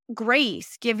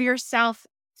grace, give yourself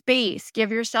space,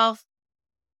 give yourself,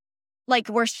 like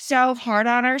we're so hard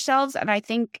on ourselves. And I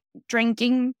think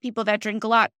people that drink a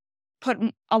lot put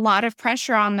a lot of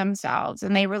pressure on themselves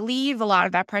and they relieve a lot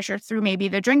of that pressure through maybe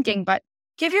the drinking, but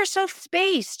give yourself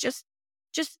space. Just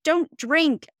don't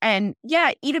drink and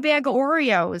eat a bag of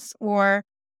Oreos or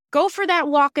go for that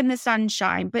walk in the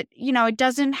sunshine. But, it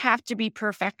doesn't have to be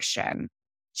perfection.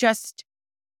 Just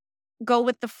go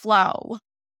with the flow.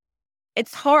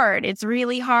 It's hard. It's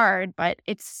really hard, but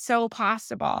it's so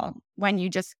possible when you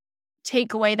just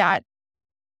take away that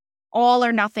all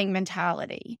or nothing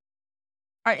mentality.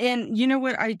 And you know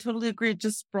what? I totally agree. It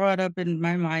just brought up in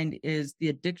my mind is the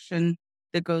addiction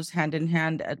that goes hand in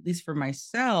hand, at least for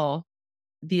myself,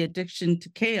 the addiction to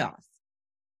chaos.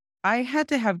 I had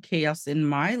to have chaos in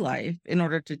my life in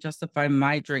order to justify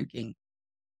my drinking.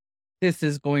 This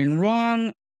is going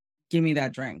wrong. Give me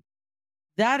that drink.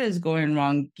 That is going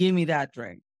wrong. Give me that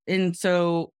drink. And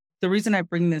so the reason I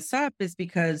bring this up is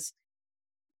because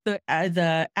the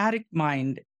addict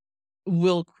mind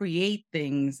will create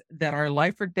things that are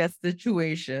life or death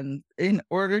situations in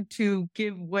order to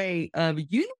give way of,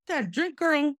 you need that drink,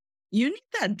 girl. You need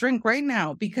that drink right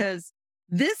now because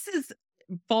this is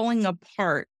falling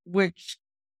apart, which,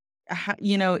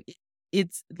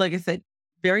 it's like I said,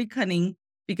 very cunning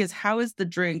because how is the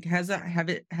drink? Has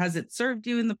it served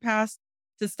you in the past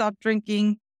to stop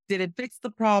drinking? Did it fix the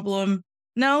problem?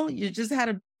 No, you just had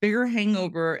a bigger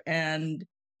hangover and,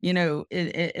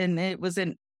 it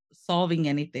wasn't solving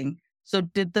anything. So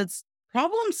did this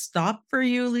problem stop for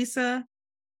you, Lisa?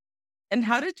 And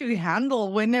how did you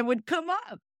handle when it would come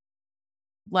up?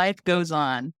 Life goes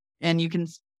on and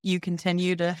you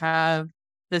continue to have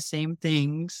the same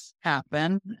things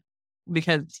happen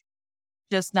because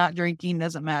just not drinking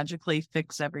doesn't magically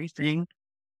fix everything.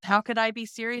 How could I be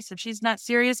serious if she's not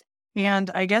serious?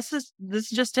 And I guess this is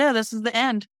just it. This is the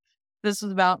end. This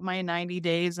is about my 90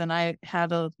 days. And I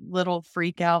had a little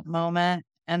freak out moment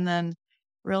and then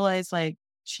realized like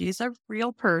she's a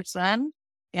real person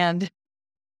and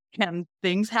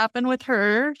things happen with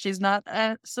her. She's not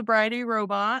a sobriety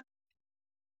robot.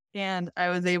 And I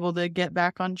was able to get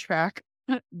back on track.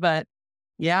 But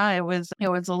it was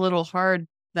a little hard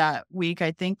that week.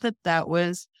 I think that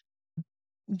was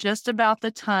just about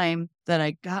the time that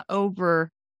I got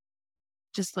over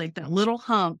just like that little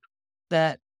hump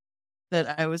that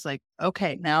I was like,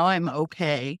 okay, now I'm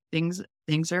okay. Things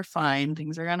are fine.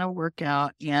 Things are going to work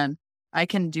out and I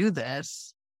can do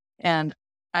this. And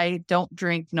I don't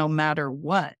drink no matter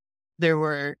what. There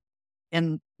were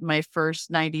in my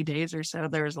first 90 days or so,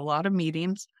 there was a lot of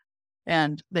meetings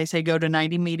and they say go to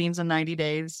 90 meetings in 90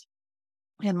 days.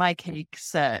 And my cake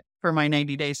set for my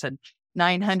 90 days said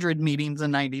 900 meetings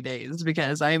in 90 days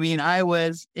because I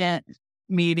was in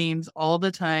meetings all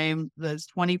the time, those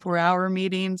 24-hour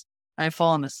meetings. I've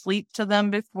fallen asleep to them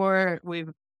before.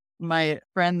 My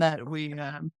friend that we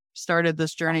started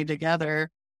this journey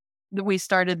together, we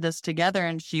started this together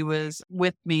and she was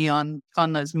with me on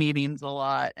those meetings a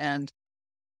lot and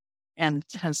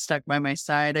has stuck by my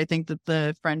side. I think that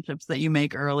the friendships that you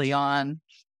make early on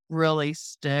really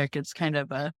stick. It's kind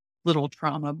of a little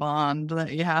trauma bond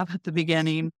that you have at the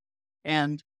beginning.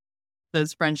 And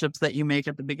those friendships that you make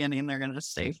at the beginning, they're going to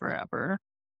stay forever.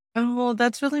 Oh,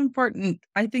 that's really important.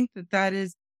 I think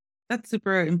that's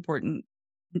super important.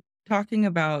 Talking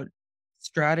about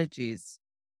strategies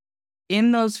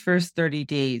in those first 30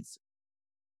 days,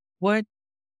 what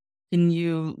can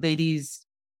you ladies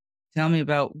tell me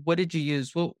about? What did you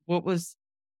use? What was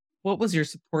your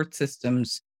support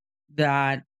systems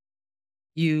that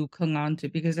you clung on to?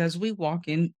 Because as we walk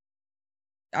in,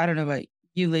 I don't know about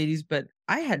you ladies, but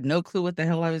I had no clue what the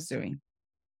hell I was doing.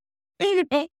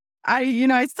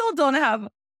 I still don't have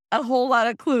a whole lot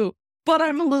of clue, but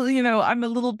I'm a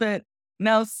little bit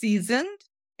now seasoned,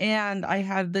 and I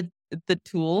have the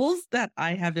tools that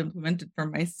I have implemented for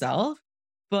myself.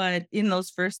 But in those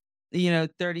first,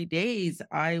 30 days,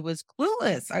 I was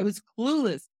clueless. I was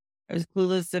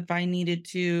clueless if I needed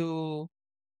to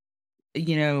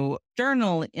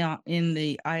journal in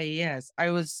the IAS.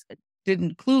 I was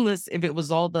didn't clueless if it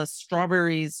was all the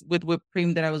strawberries with whipped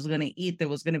cream that I was going to eat that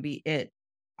was going to be it.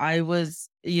 I was,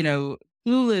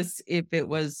 clueless if it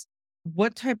was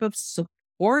what type of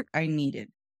support I needed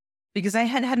because I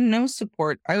had no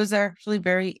support. I was actually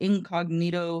very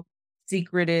incognito,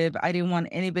 secretive. I didn't want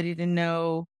anybody to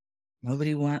know. I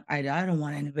don't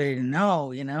want anybody to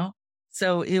know.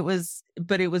 So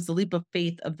but it was the leap of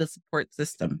faith of the support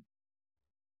system.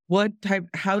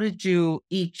 How did you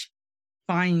each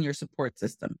find your support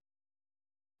system?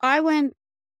 I went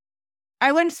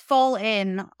I went full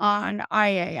in on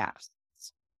IAS.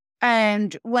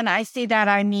 And when I say that,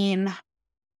 I mean,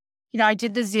 I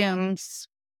did the Zooms.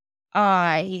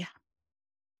 I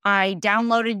I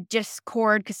downloaded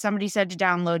Discord because somebody said to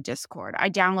download Discord. I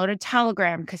downloaded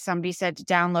Telegram because somebody said to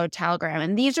download Telegram.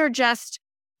 And these are just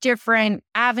different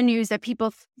avenues that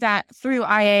people that through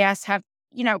IAS have,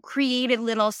 created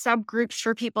little subgroups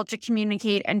for people to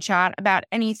communicate and chat about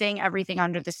anything, everything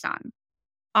under the sun.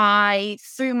 I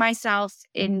threw myself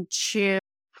into,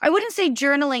 I wouldn't say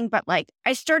journaling, but like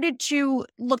I started to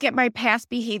look at my past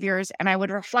behaviors and I would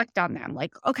reflect on them.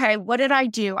 Like, okay, what did I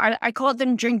do? I called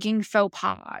them drinking faux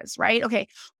pas, right? Okay,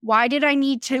 why did I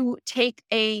need to take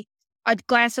a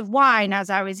glass of wine as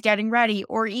I was getting ready,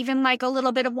 or even like a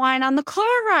little bit of wine on the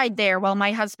car ride there while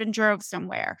my husband drove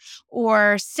somewhere,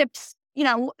 or sips.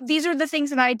 These are the things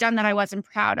that I had done that I wasn't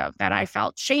proud of, that I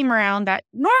felt shame around, that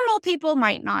normal people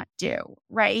might not do,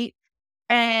 right?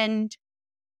 And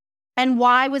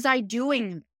why was I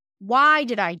doing? Why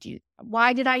did I do?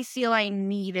 Why did I feel I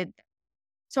needed?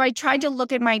 So I tried to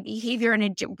look at my behavior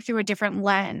through a different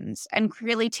lens and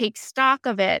really take stock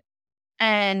of it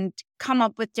and come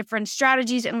up with different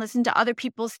strategies and listen to other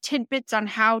people's tidbits on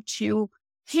how to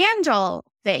handle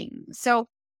things. So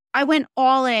I went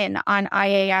all in on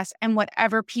IAS and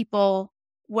whatever people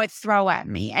would throw at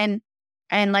me. And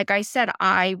like I said,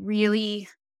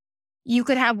 you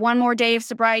could have one more day of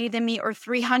sobriety than me or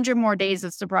 300 more days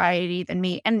of sobriety than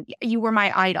me. And you were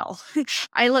my idol.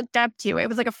 I looked up to you. It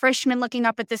was like a freshman looking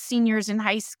up at the seniors in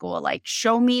high school, like,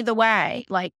 show me the way,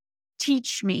 like,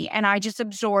 teach me. And I just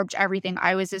absorbed everything.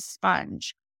 I was a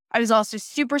sponge. I was also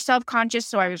super self-conscious.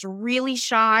 So I was really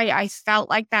shy. I felt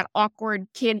like that awkward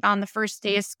kid on the first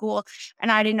day of school and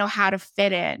I didn't know how to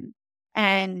fit in.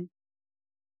 And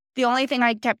the only thing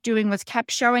I kept doing was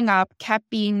kept showing up, kept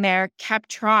being there, kept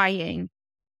trying.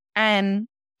 And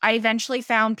I eventually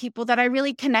found people that I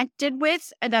really connected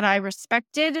with and that I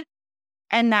respected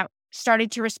and that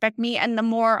started to respect me. And the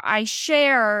more I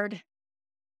shared,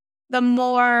 the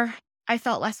more I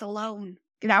felt less alone.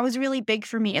 That was really big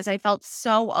for me, as I felt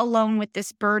so alone with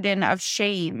this burden of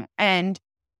shame. And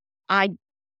I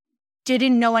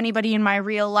didn't know anybody in my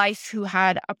real life who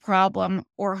had a problem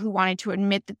or who wanted to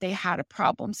admit that they had a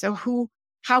problem. So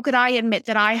how could I admit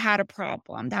that I had a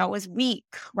problem? That was weak,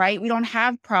 right? We don't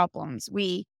have problems.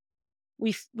 We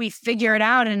figure it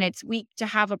out and it's weak to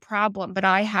have a problem, but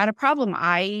I had a problem.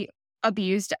 I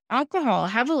abused alcohol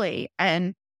heavily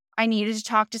and I needed to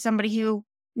talk to somebody who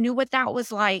knew what that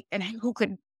was like and who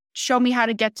could show me how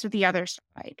to get to the other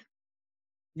side.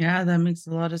 Yeah, that makes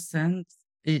a lot of sense.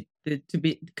 It to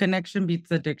be connection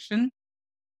beats addiction.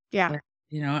 Yeah.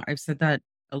 Uh, I've said that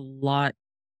a lot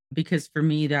because for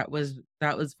me that was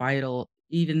vital.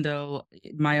 Even though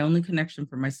my only connection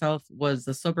for myself was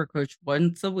the sober coach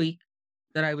once a week,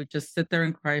 that I would just sit there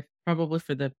and cry probably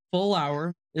for the full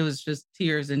hour. It was just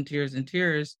tears and tears and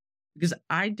tears because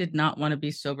I did not want to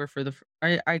be sober for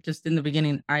I just in the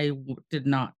beginning did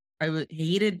not.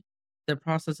 Hated the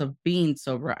process of being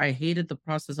sober. I hated the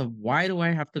process of why do I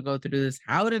have to go through this?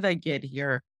 How did I get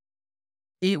here?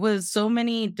 It was so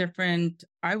many different.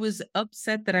 I was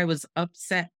upset that I was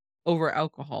upset over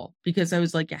alcohol because I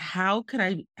was like, how could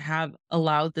I have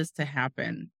allowed this to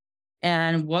happen?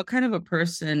 And what kind of a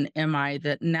person am I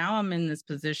that now I'm in this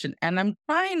position and I'm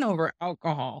crying over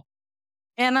alcohol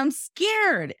and I'm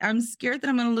scared. I'm scared that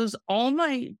I'm going to lose all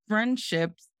my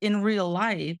friendships in real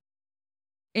life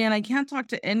and I can't talk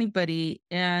to anybody.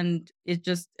 And it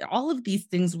just, all of these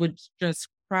things would just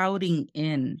crowding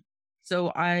in.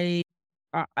 So I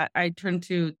turned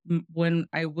to when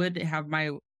I would have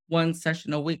my one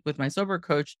session a week with my sober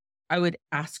coach, I would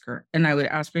ask her and I would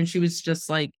ask her, and she was just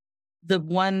like, the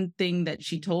one thing that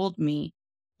she told me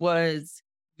was,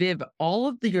 Viv, all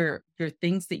of your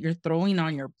things that you're throwing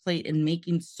on your plate and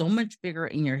making so much bigger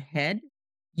in your head,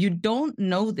 you don't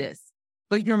know this,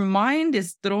 but your mind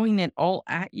is throwing it all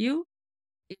at you.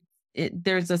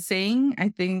 There's a saying I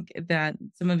think that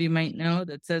some of you might know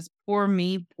that says, pour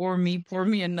me, pour me, pour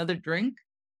me another drink.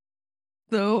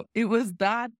 So it was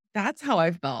that's how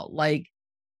I felt. Like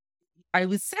I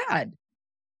was sad.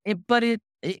 But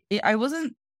I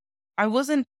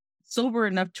wasn't sober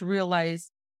enough to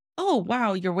realize, oh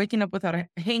wow, you're waking up without a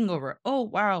hangover. Oh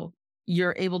wow,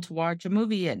 you're able to watch a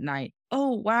movie at night.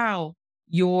 Oh wow,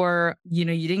 you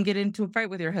didn't get into a fight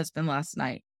with your husband last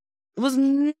night. It was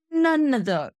none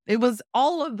of it was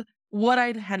all of what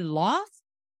I had lost,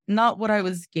 not what I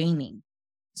was gaining.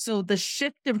 So the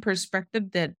shift in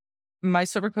perspective that my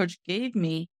sober coach gave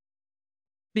me,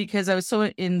 because I was so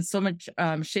much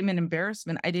shame and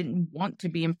embarrassment, I didn't want to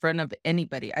be in front of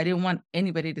anybody. I didn't want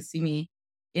anybody to see me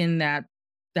in that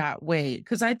way.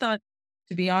 Because I thought,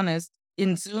 to be honest,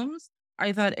 in Zooms,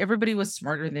 I thought everybody was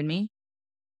smarter than me.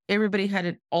 Everybody had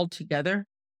it all together.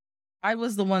 I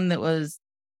was the one that was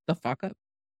the fuck up.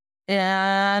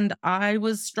 And I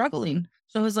was struggling.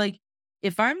 So I was like,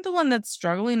 if I'm the one that's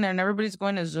struggling and everybody's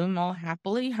going to Zoom all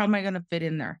happily, how am I going to fit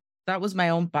in there? That was my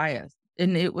own bias.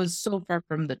 And it was so far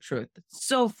from the truth.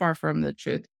 So far from the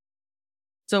truth.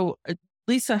 So,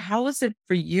 Lisa, how is it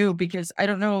for you? Because I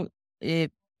don't know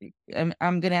if I'm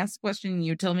going to ask a question.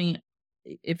 You tell me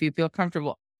if you feel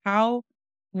comfortable. How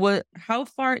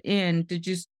far in did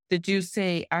you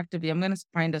say actively, I'm going to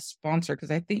find a sponsor?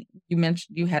 Because I think you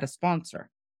mentioned you had a sponsor.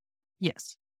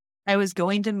 Yes. I was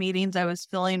going to meetings. I was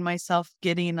feeling myself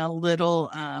getting a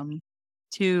little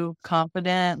too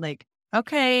confident. Like,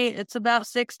 okay, it's about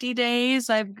 60 days.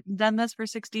 I've done this for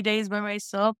 60 days by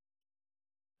myself.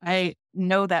 I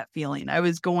know that feeling. I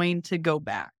was going to go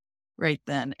back right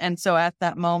then. And so at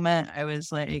that moment, I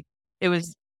was like, it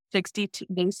was 62,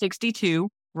 day 62,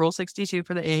 rule 62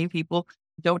 for the AA people.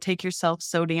 Don't take yourself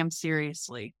so damn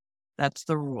seriously. That's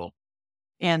the rule.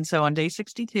 And so on day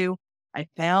 62, I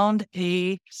found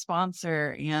a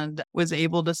sponsor and was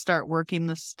able to start working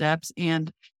the steps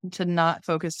and to not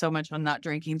focus so much on not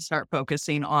drinking, start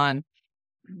focusing on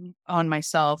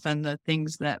myself and the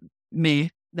things that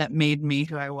made me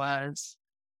who I was.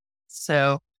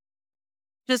 So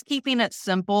just keeping it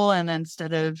simple, and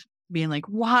instead of being like,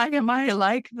 why am I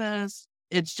like this?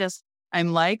 It's just,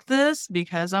 I'm like this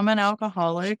because I'm an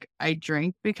alcoholic. I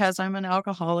drink because I'm an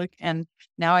alcoholic. And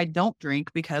now I don't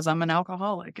drink because I'm an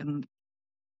alcoholic. And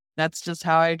that's just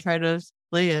how I try to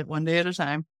play it one day at a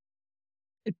time.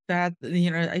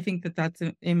 I think that's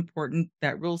important.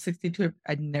 That rule 62,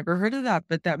 I'd never heard of that,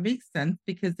 but that makes sense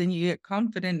because then you get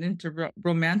confident into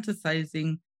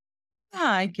romanticizing.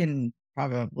 I can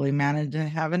probably manage to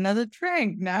have another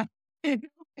drink now.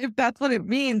 If that's what it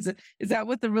means. Is that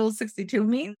what the rule 62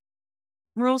 means?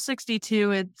 Rule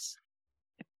 62,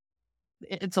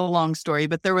 it's a long story,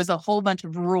 but there was a whole bunch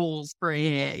of rules for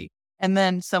AA. And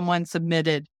then someone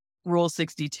submitted rule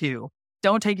 62.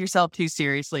 Don't take yourself too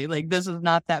seriously. Like, this is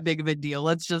not that big of a deal.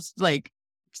 Let's just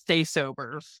stay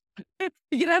sober.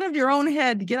 Get out of your own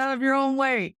head. Get out of your own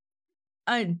way.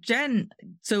 Jen,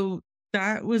 so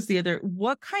that was the other.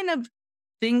 What kind of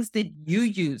things did you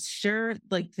use? Share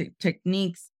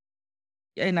techniques.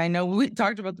 And I know we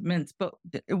talked about the mints, but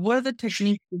what are the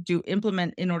techniques did you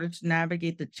implement in order to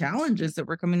navigate the challenges that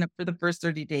were coming up for the first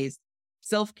 30 days?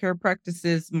 Self-care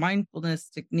practices, mindfulness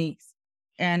techniques,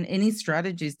 and any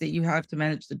strategies that you have to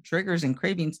manage the triggers and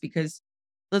cravings, because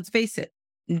let's face it,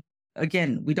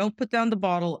 again, we don't put down the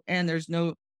bottle and there's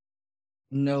no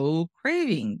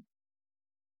craving.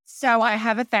 So I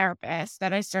have a therapist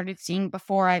that I started seeing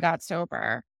before I got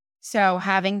sober. So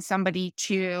having somebody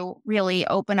to really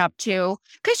open up to,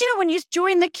 because, when you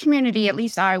join the community, at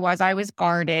least I was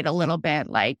guarded a little bit,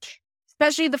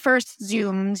 especially the first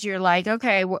Zooms, you're like,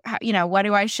 okay, what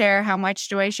do I share? How much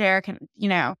do I share?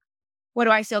 What do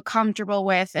I feel comfortable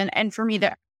with? And for me,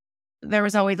 there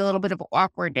was always a little bit of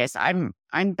awkwardness. I'm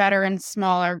better in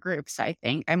smaller groups, I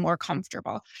think. I'm more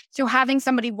comfortable. So having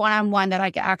somebody one-on-one that I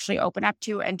could actually open up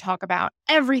to and talk about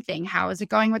everything. How is it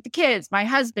going with the kids, my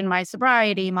husband, my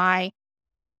sobriety, my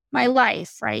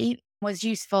life, right? was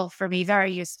useful for me,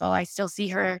 very useful. I still see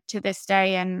her to this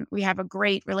day and we have a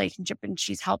great relationship and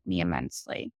she's helped me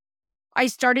immensely. I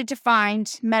started to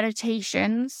find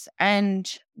meditations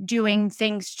and doing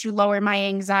things to lower my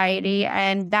anxiety.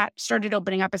 And that started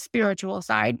opening up a spiritual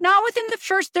side. Not within the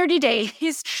first 30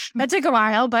 days. That took a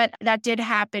while, but that did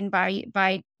happen by,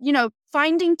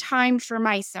 finding time for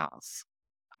myself,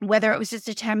 whether it was just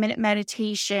a 10-minute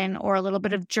meditation or a little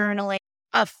bit of journaling,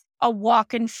 a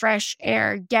walk in fresh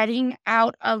air, getting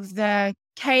out of the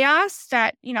chaos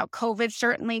that, COVID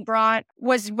certainly brought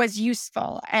was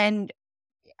useful. And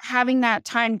having that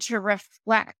time to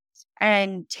reflect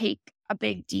and take a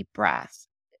big deep breath.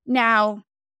 Now,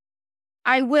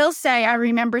 I will say, I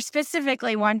remember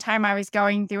specifically one time I was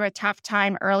going through a tough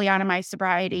time early on in my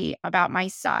sobriety about my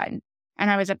son. And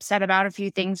I was upset about a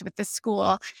few things with the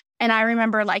school. And I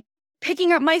remember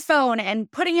picking up my phone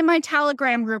and putting in my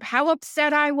Telegram group how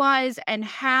upset I was and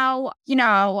how,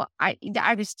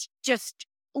 I was just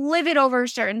livid over a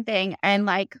certain thing. And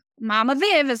Mama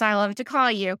Viv, as I love to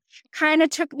call you, kind of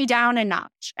took me down a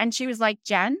notch. And she was like,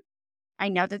 Jen, I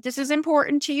know that this is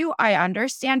important to you. I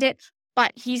understand it,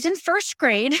 but he's in first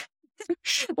grade.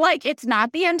 It's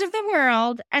not the end of the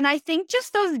world. And I think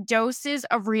just those doses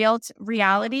of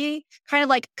reality, kind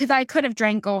of because I could have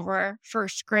drank over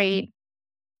first grade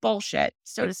bullshit,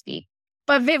 so to speak.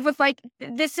 But Viv was like,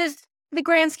 this is the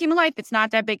grand scheme of life. It's not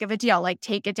that big of a deal.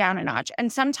 Take it down a notch.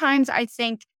 And sometimes I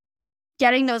think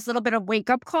getting those little bit of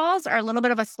wake-up calls are a little bit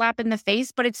of a slap in the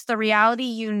face, but it's the reality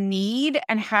you need,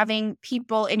 and having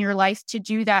people in your life to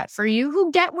do that for you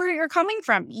who get where you're coming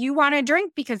from. You want to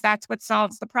drink because that's what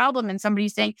solves the problem. And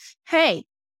somebody's saying, hey,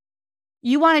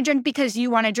 you want to drink because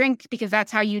you want to drink because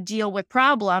that's how you deal with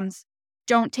problems.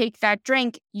 Don't take that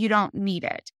drink. You don't need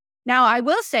it. Now, I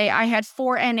will say I had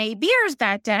 4 NA beers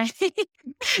that day,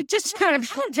 just kind of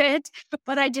had it,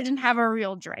 but I didn't have a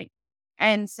real drink.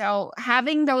 And so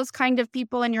having those kind of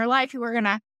people in your life who are going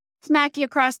to smack you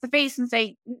across the face and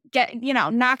say,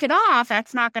 knock it off,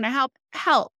 that's not going to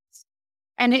helps.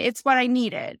 And it's what I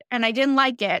needed. And I didn't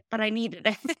like it, but I needed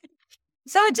it.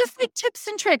 So it's just tips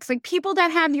and tricks, people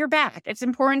that have your back. It's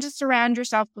important to surround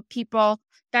yourself with people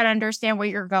that understand what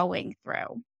you're going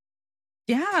through.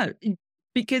 Yeah,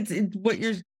 because what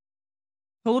you're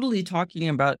totally talking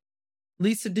about,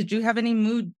 Lisa, did you have any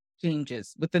mood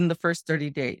changes within the first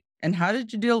 30 days? And how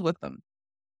did you deal with them?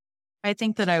 I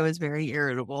think that I was very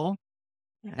irritable.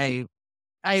 I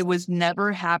was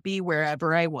never happy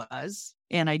wherever I was.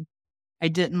 And I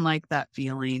didn't like that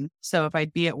feeling. So if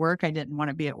I'd be at work, I didn't want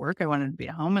to be at work. I wanted to be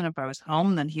at home. And if I was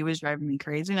home, then he was driving me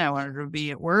crazy and I wanted to be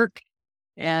at work.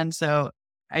 And so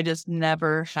I just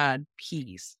never had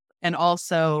peace. And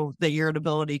also the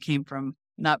irritability came from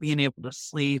not being able to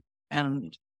sleep.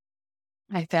 And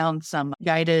I found some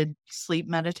guided sleep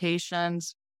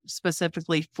meditations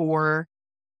specifically for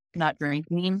not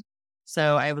drinking.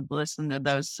 So I would listen to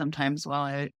those sometimes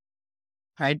while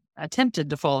I attempted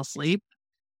to fall asleep.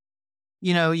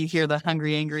 You hear the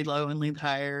hungry, angry, lonely,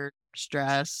 tired,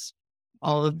 stress,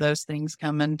 all of those things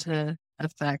come into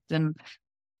effect. And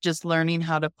just learning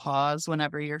how to pause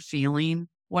whenever you're feeling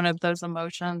one of those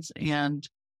emotions and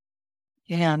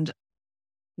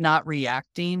not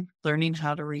reacting, learning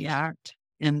how to react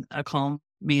in a calm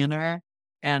manner.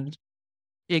 And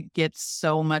it gets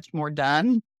so much more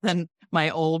done than my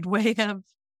old way of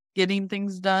getting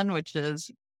things done, which is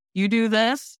you do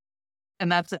this and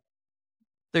that's it.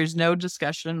 There's no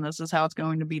discussion. This is how it's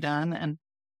going to be done. And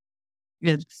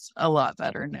it's a lot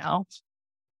better now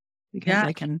because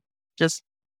I can just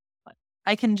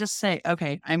say,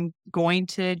 okay, I'm going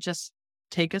to just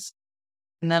take us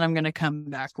and then I'm going to come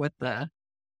back with the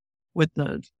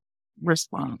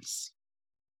response.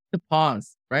 The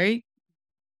pause, right?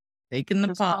 Taking the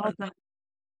Just pause.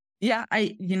 Yeah,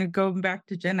 going back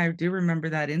to Jen, I do remember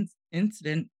that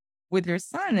incident with your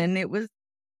son, and it was,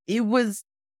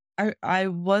 I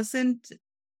wasn't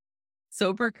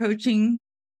sober coaching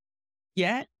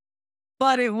yet,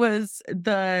 but it was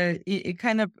it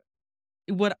kind of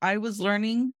what I was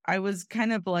learning. I was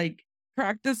kind of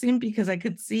practicing because I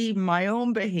could see my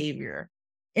own behavior,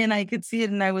 and I could see it,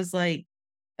 and I was like,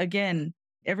 again,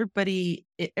 it was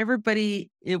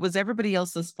everybody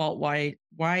else's fault why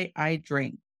I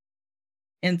drank.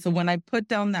 And so when I put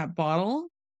down that bottle,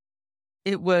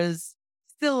 it was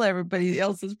still everybody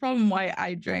else's problem why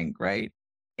I drank, right?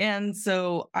 And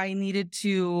so I needed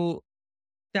to,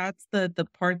 that's the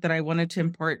part that I wanted to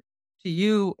impart to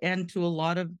you and to a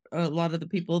lot of the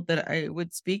people that I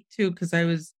would speak to, because I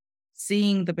was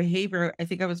seeing the behavior. I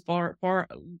think I was far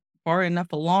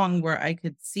enough along where I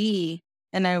could see,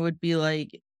 and I would be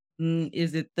like,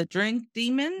 is it the drink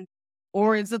demon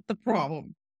or is it the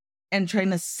problem? and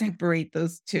trying to separate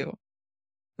those two.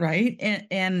 Right.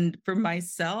 And for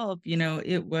myself,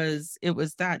 it was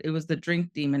the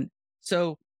drink demon.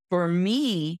 So for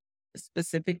me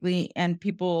specifically, and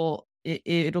people,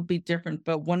 it'll be different,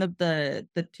 but one of the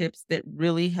tips that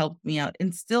really helped me out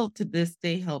and still to this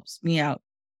day helps me out,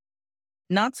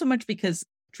 not so much because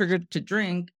triggered to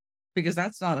drink, because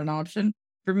that's not an option.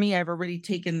 For me, I've already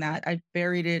taken that, I've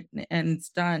buried it and it's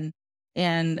done.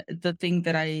 And the thing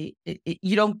that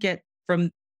you don't get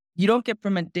from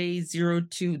a day zero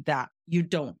to that. You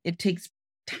don't. It takes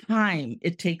time,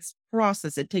 it takes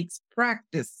process, it takes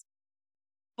practice.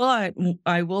 But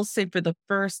I will say for the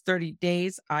first 30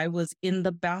 days, I was in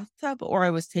the bathtub or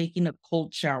I was taking a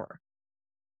cold shower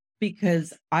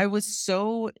because I was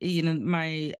so,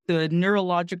 the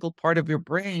neurological part of your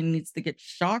brain needs to get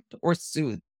shocked or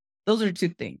soothed. Those are two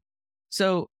things.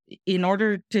 So, in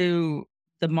order to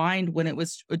the mind, when it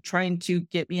was trying to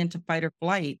get me into fight or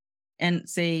flight, and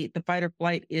say the fight or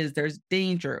flight is there's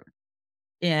danger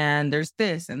and there's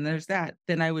this and there's that,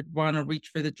 then I would want to reach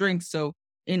for the drink. So,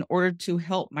 in order to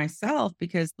help myself,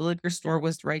 because the liquor store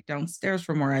was right downstairs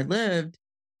from where I lived,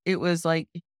 it was like,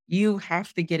 you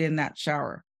have to get in that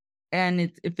shower. And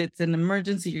if it's an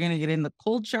emergency, you're going to get in the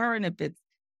cold shower. And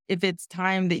if it's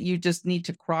time that you just need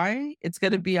to cry, it's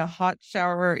going to be a hot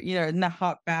shower, in the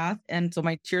hot bath. And so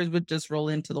my tears would just roll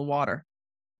into the water.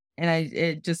 And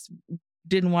it just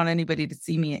didn't want anybody to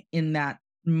see me in that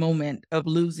moment of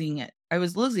losing it. I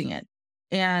was losing it.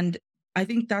 And I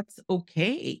think that's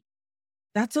okay.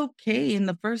 That's okay. In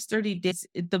the first 30 days,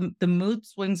 the mood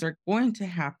swings are going to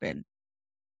happen.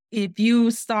 If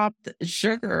you stopped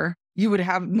sugar, you would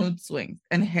have mood swings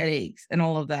and headaches and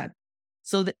all of that.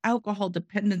 So the alcohol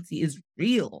dependency is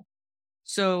real.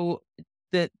 So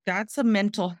that's a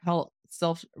mental health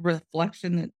self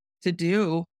reflection to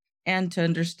do, and to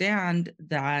understand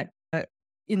that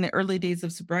in the early days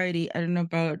of sobriety, I don't know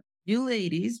about you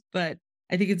ladies, but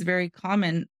I think it's very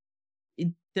common.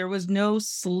 There was no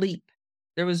sleep.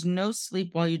 There was no sleep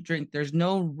while you drink. There's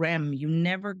no REM. You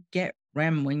never get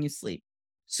REM when you sleep.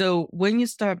 So when you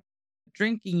stop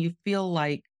drinking, you feel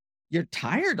like you're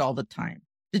tired all the time.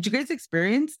 Did you guys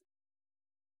experience?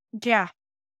 Yeah.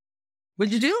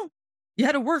 What'd you do? You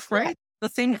had to work, right? The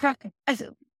same.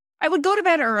 I would go to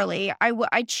bed early.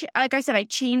 Like I said, I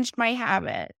changed my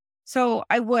habit. So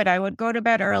I would go to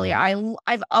bed early.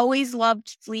 I've always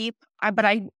loved sleep,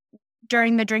 but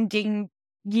during the drinking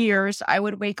years, I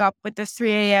would wake up with this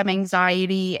 3 a.m.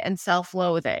 anxiety and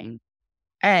self-loathing.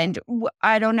 And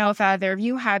I don't know if either of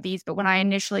you had these, but when I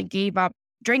initially gave up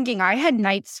drinking, I had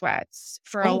night sweats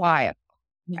for a while.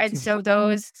 And so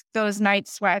those night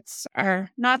sweats are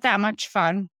not that much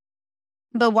fun.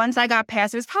 But once I got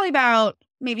past, it was probably about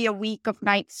maybe a week of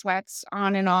night sweats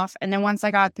on and off. And then once I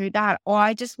got through that,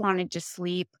 I just wanted to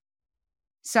sleep.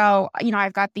 So,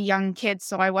 I've got the young kids,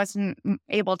 so I wasn't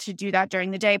able to do that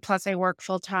during the day. Plus I work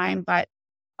full time, but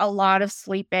a lot of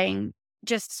sleeping,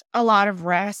 just a lot of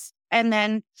rest, and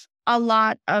then a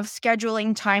lot of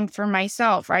scheduling time for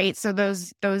myself, right? So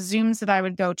those Zooms that I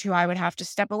would go to, I would have to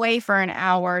step away for an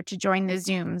hour to join the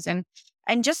Zooms,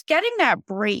 and just getting that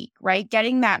break, right?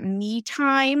 Getting that me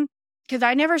time, because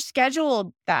I never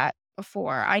scheduled that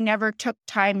before. I never took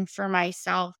time for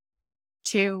myself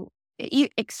to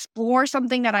explore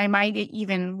something that I might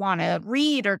even want to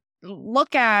read or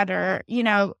look at, or,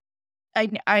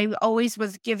 I always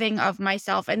was giving of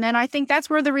myself. And then I think that's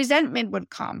where the resentment would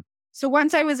come. So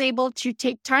once I was able to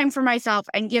take time for myself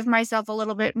and give myself a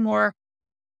little bit more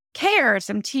care,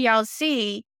 some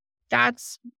TLC,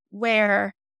 that's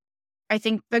where I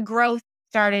think the growth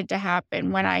started to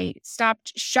happen. When I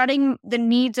stopped shutting the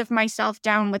needs of myself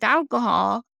down with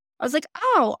alcohol, I was like,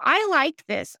 oh, I like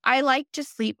this. I like to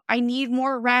sleep. I need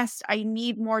more rest. I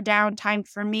need more downtime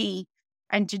for me,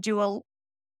 and to do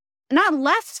not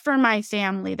less for my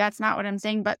family. That's not what I'm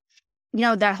saying, but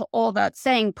that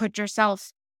saying,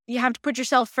 you have to put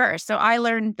yourself first. So I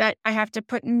learned that I have to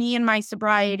put me and my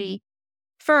sobriety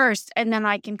first, and then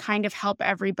I can kind of help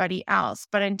everybody else.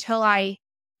 But until I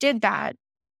did that,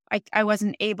 I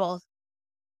wasn't able.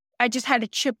 I just had a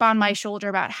chip on my shoulder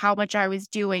about how much I was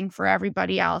doing for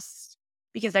everybody else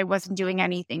because I wasn't doing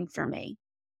anything for me.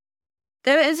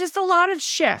 There is just a lot of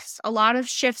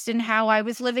shifts in how I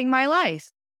was living my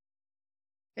life.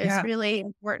 It's really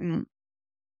important.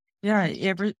 Yeah,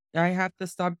 I have to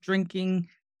stop drinking.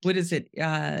 What is it?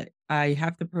 I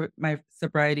have to put my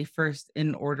sobriety first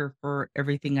in order for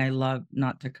everything I love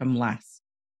not to come last.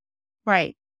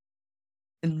 Right.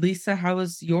 And Lisa, how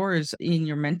was yours in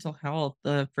your mental health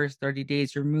the first 30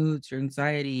 days, your moods, your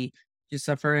anxiety? Did you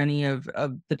suffer any of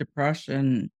the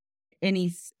depression?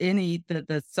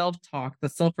 the self-talk, the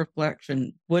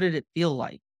self-reflection, what did it feel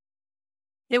like?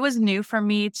 It was new for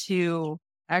me to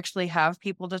actually have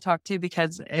people to talk to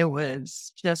because it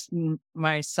was just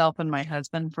myself and my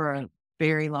husband for a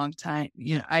very long time.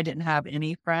 I didn't have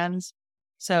any friends.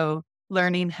 So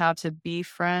learning how to be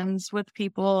friends with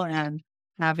people and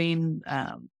having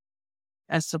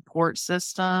a support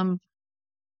system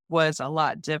was a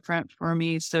lot different for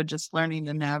me. So just learning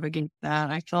to navigate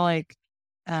that, I feel like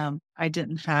I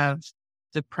didn't have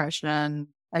depression.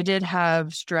 I did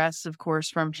have stress, of course,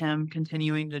 from him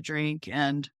continuing to drink,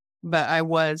 but I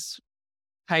was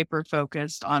hyper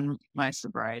focused on my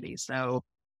sobriety. So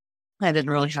I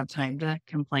didn't really have time to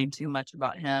complain too much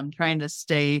about him, trying to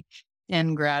stay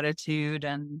in gratitude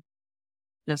and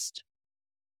just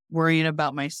worrying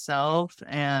about myself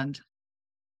and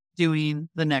doing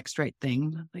the next right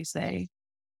thing, they say.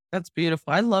 That's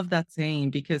beautiful. I love that saying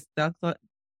because that's what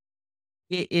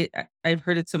I've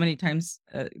heard it so many times,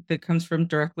 that comes from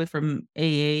directly from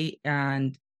AA,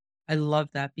 and I love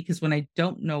that because when I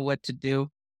don't know what to do,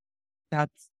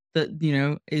 that's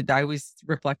I always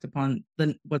reflect upon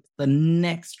what's the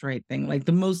next right thing, like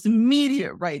the most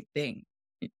immediate right thing.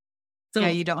 Yeah, So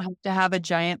you don't have to have a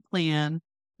giant plan.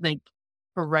 Like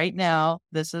for right now,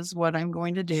 this is what I'm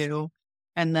going to do.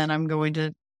 And then I'm going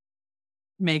to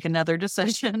make another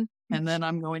decision and then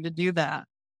I'm going to do that.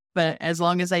 But as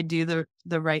long as I do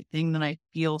the right thing, then I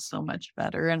feel so much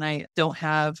better and I don't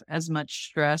have as much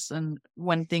stress. And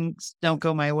when things don't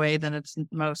go my way, then it's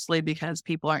mostly because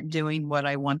people aren't doing what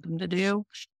I want them to do.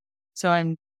 So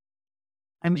I'm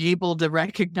able to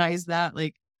recognize that,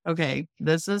 like, okay,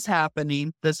 this is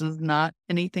happening. This is not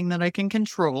anything that I can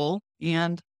control.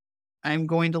 And I'm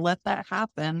going to let that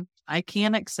happen. I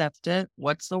can't accept it.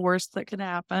 What's the worst that can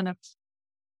happen?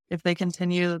 If they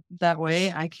continue that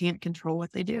way, I can't control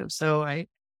what they do. So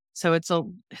it's a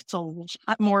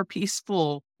lot more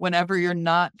peaceful whenever you're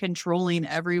not controlling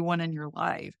everyone in your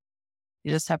life.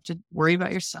 You just have to worry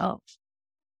about yourself.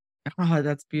 oh,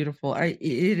 that's beautiful. It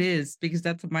is because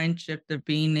that's a mind shift of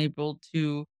being able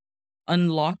to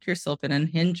unlock yourself and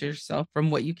unhinge yourself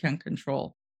from what you can't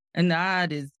control. And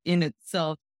that is in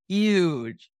itself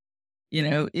huge.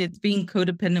 It's being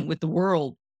codependent with the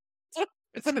world.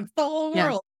 It's in the whole Yeah.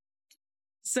 world.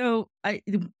 So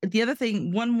the other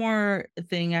thing, one more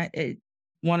thing I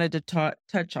wanted to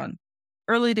touch on.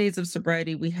 Early days of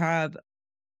sobriety, we have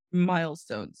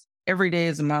milestones. Every day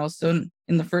is a milestone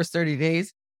in the first 30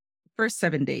 days, first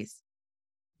 7 days.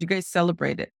 You guys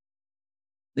celebrate it,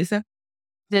 Lisa?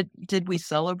 Did we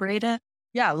celebrate it?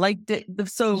 Yeah, like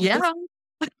so. Yeah.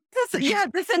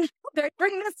 Listen, I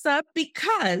bring this up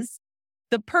because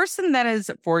the person that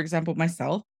is, for example,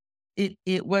 myself,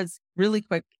 it was really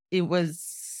quick.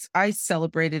 I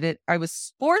celebrated it. I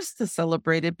was forced to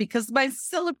celebrate it because my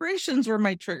celebrations were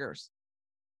my triggers.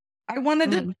 I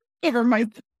wanted to trigger my,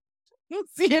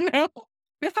 you know,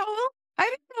 I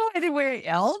didn't know anywhere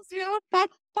else, pop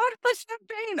the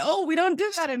champagne. Oh, we don't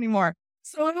do that anymore.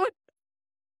 So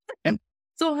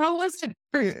how was it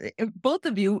for both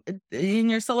of you in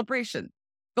your celebration?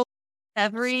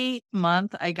 Every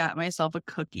month I got myself a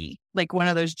cookie, like one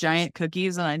of those giant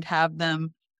cookies, and I'd have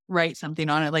them write something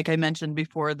on it. Like I mentioned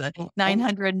before, the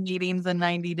 900 meetings in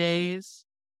 90 days.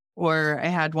 Or I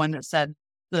had one that said,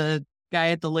 the guy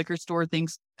at the liquor store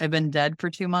thinks I've been dead for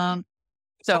 2 months.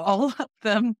 So all of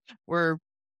them were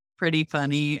pretty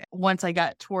funny. Once I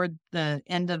got toward the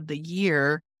end of the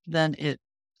year, then it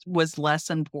was less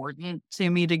important to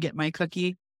me to get my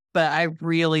cookie, but I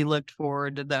really looked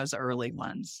forward to those early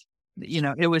ones.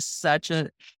 It was such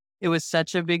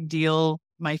a big deal.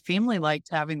 My family liked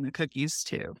having the cookies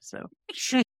too. So,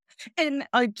 and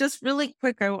just really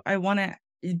quick, I want to,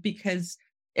 because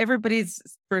everybody's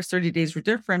first 30 days were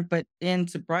different, but in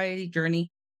sobriety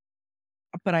journey,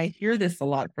 but I hear this a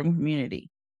lot from community,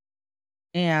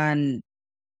 and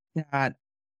that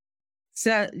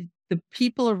the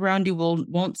people around you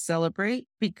won't celebrate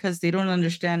because they don't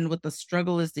understand what the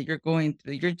struggle is that you're going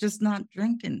through. You're just not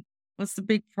drinking. What's the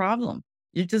big problem?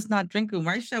 You're just not drinking.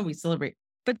 Why shall we celebrate?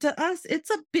 But to us, it's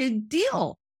a big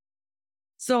deal.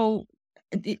 So,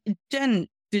 Jen,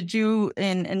 did you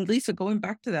and Lisa, going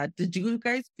back to that, did you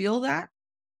guys feel that?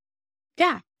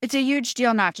 Yeah, it's a huge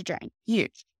deal not to drink.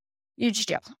 Huge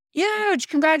deal. Huge.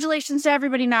 Congratulations to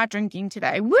everybody not drinking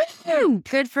today. Woo!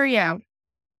 Good for you.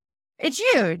 It's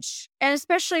huge. And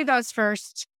especially those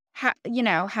first,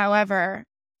 however,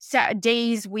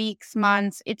 days, weeks,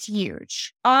 months, it's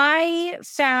huge. I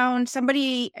found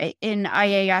somebody in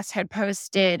IAS had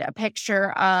posted a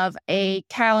picture of a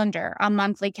calendar, a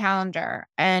monthly calendar,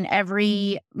 and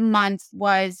every month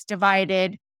was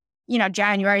divided,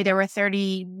 January, there were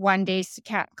 31 days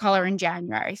to color in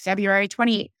January, February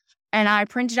 28th. And I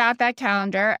printed out that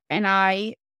calendar and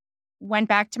I went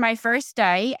back to my first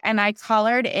day and I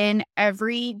colored in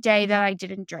every day that I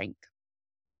didn't drink.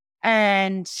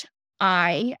 And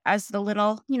I, as the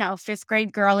little, fifth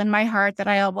grade girl in my heart that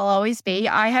I will always be,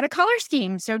 I had a color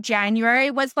scheme. So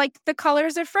January was like the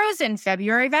colors of Frozen,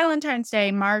 February, Valentine's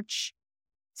Day, March,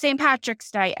 St.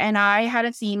 Patrick's Day. And I had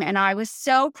a theme and I was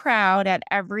so proud at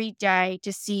every day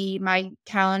to see my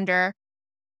calendar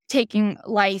taking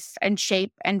life and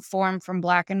shape and form from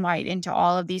black and white into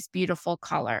all of these beautiful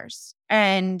colors.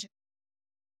 And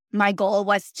my goal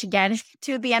was to get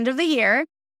to the end of the year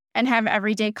and have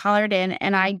every day colored in,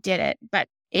 and I did it. But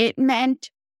it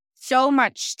meant so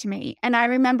much to me. And I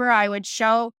remember I would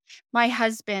show my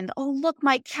husband, oh, look,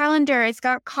 my calendar, it's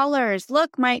got colors.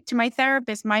 Look, to my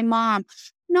therapist, my mom.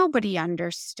 Nobody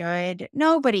understood.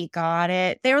 Nobody got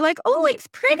it. They were like, oh, it's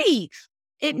pretty.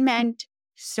 It meant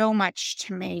so much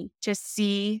to me to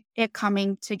see it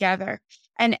coming together.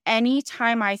 And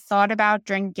anytime I thought about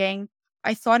drinking,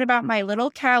 I thought about my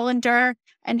little calendar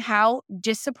and how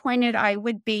disappointed I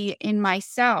would be in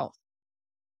myself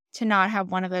to not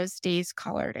have one of those days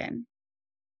colored in.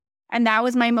 And that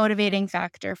was my motivating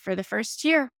factor for the first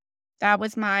year. That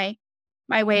was my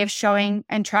way of showing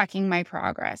and tracking my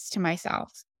progress to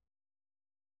myself.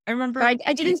 I remember I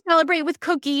didn't celebrate with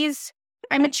cookies.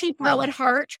 I'm a cheap girl at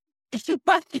heart.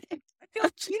 But I feel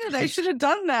cheated. I should have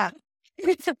done that.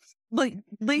 Like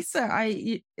Lisa,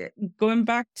 going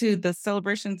back to the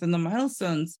celebrations and the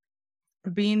milestones,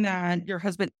 being that your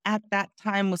husband at that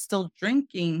time was still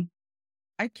drinking,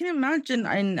 I can imagine,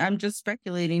 and I'm just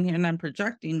speculating here and I'm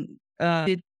projecting,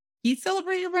 did he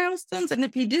celebrate your milestones? And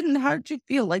if he didn't, how did you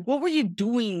feel? Like, what were you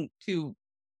doing to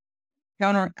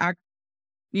counteract,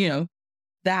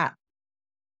 that?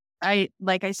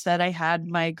 Like I said, I had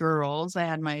my girls, I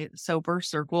had my sober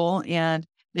circle, and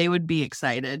they would be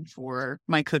excited for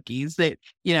my cookies. They,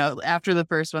 after the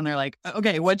first one, they're like,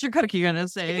 okay, what's your cookie going to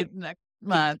say next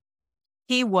month?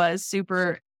 He was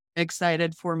super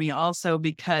excited for me also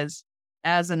because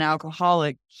as an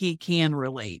alcoholic, he can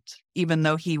relate, even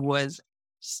though he was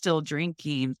still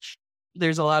drinking.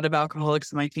 There's a lot of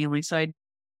alcoholics in my family. So I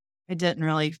didn't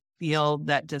really feel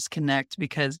that disconnect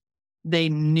because they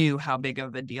knew how big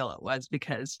of a deal it was,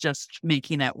 because just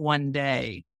making it one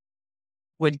day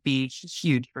would be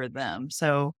huge for them.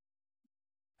 So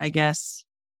I guess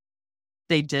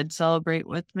they did celebrate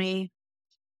with me.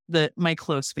 My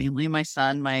close family, my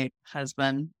son, my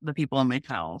husband, the people in my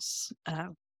house,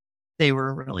 they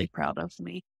were really proud of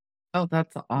me. Oh,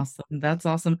 that's awesome. That's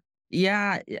awesome.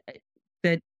 Yeah,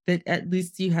 that at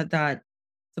least you had that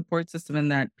support system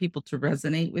and that people to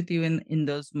resonate with you in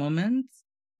those moments.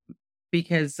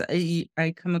 Because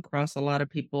I come across a lot of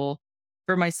people.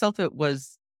 For myself, it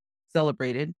was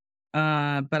celebrated,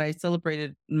 but I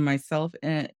celebrated myself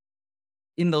in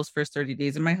those first 30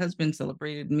 days, and my husband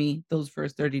celebrated me those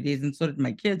first 30 days, and so did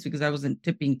my kids because I wasn't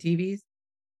tipping TVs.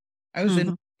 I was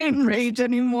in rage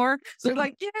anymore. So they're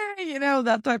like, yeah,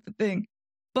 that type of thing.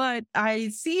 But I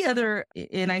see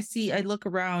I look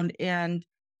around and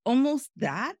almost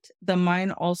that the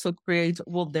mind also creates,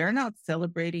 well, they're not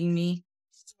celebrating me.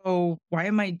 So why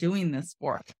am I doing this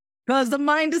for? Because the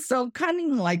mind is so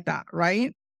cunning like that,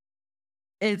 right?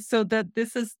 It's so that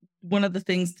this is one of the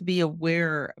things to be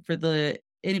aware for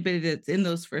anybody that's in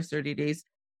those first 30 days.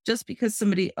 Just because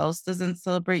somebody else doesn't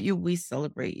celebrate you, we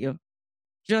celebrate you.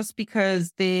 Just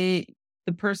because the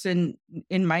person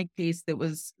in my case that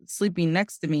was sleeping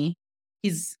next to me,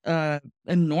 he's a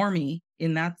normie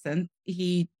in that sense.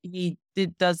 He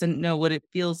doesn't know what it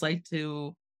feels like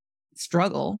to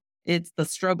struggle. It's the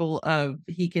struggle of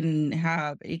he can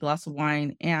have a glass of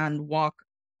wine and walk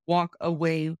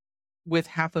away with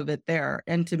half of it there.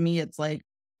 And to me, it's like,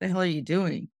 the hell are you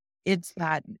doing? It's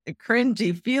that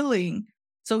cringy feeling.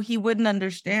 So he wouldn't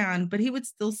understand, but he would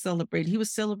still celebrate. He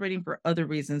was celebrating for other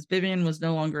reasons. Vivian was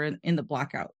no longer in the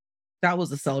blackout. That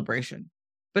was a celebration,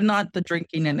 but not the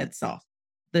drinking in itself.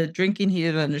 The drinking, he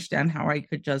didn't understand how I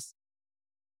could just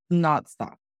not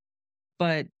stop.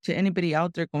 But to anybody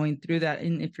out there going through that,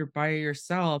 and if you're by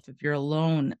yourself, if you're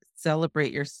alone,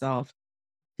 celebrate yourself.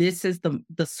 This is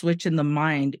the switch in the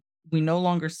mind. We no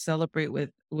longer celebrate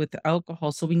with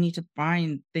alcohol, so we need to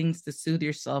find things to soothe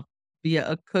yourself via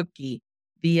a cookie,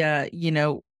 via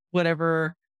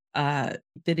whatever that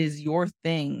is your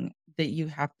thing that you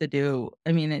have to do.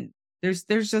 I mean, and there's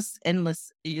just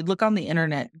endless. You look on the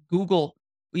internet, Google,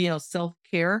 self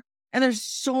care, and there's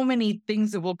so many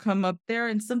things that will come up there,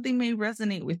 and something may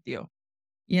resonate with you.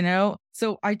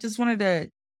 So I just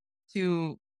wanted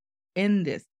to end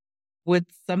this with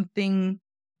something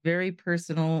very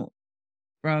personal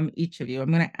from each of you.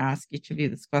 I'm going to ask each of you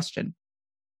this question.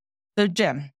 So,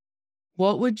 Jen,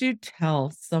 what would you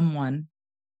tell someone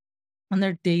on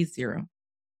their day zero?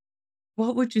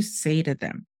 What would you say to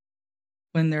them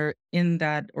when they're in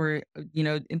that, or,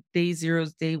 in day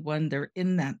zero's day one, they're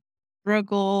in that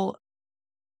struggle?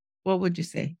 What would you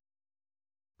say?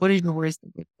 What is your words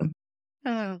of wisdom?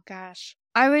 Oh gosh.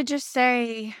 I would just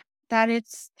say that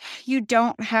you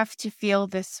don't have to feel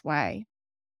this way.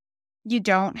 You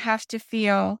don't have to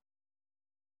feel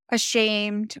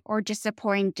ashamed or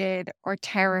disappointed or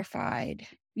terrified.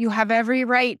 You have every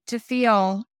right to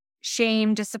feel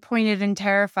shame, disappointed, and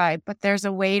terrified, but there's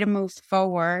a way to move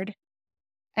forward.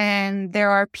 And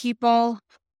there are people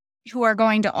who are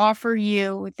going to offer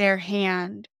you their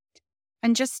hand,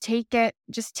 and just take it.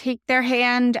 Just take their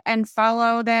hand and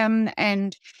follow them.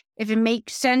 And if it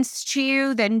makes sense to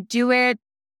you, then do it.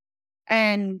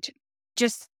 And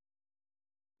just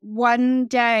one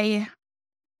day,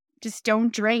 just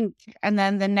don't drink. And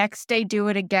then the next day, do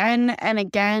it again and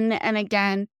again and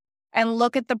again. And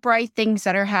look at the bright things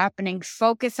that are happening.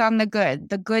 Focus on the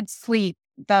good sleep,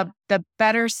 the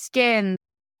better skin.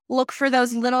 Look for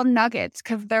those little nuggets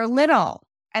because they're little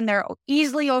and they're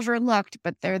easily overlooked,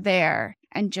 but they're there.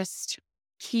 And just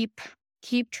keep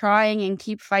trying and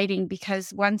keep fighting,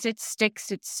 because once it sticks,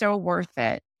 it's so worth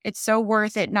it. It's so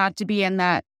worth it not to be in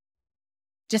that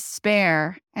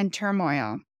despair and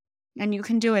turmoil. And you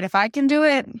can do it. If I can do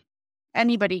it,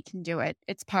 anybody can do it.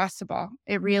 It's possible.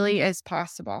 It really is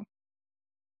possible.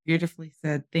 Beautifully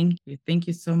said. Thank you. Thank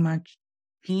you so much.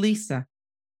 Lisa,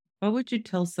 what would you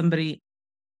tell somebody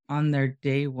on their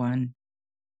day one?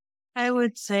 I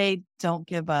would say don't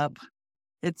give up.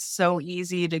 It's so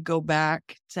easy to go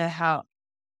back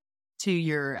to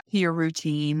your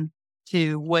routine,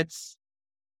 to what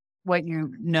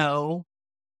you know,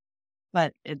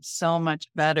 but it's so much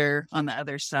better on the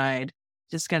other side.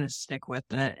 Just gotta stick with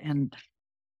it. And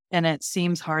it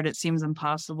seems hard, it seems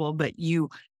impossible, but you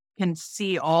can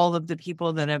see all of the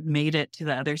people that have made it to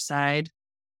the other side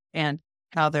and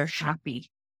how they're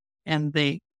happy and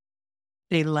they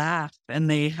laugh and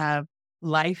they have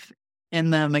life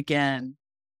in them again.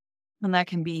 And that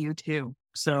can be you too.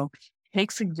 So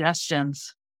take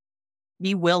suggestions,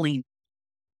 be willing,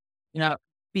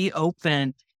 be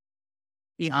open,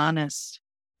 be honest.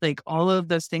 Like all of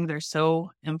those things are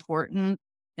so important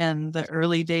in the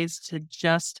early days, to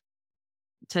just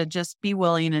be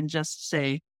willing and just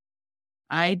say,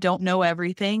 I don't know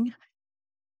everything,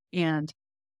 and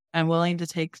I'm willing to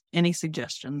take any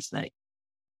suggestions that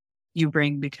you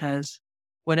bring, because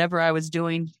whatever I was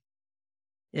doing,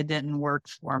 it didn't work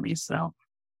for me. So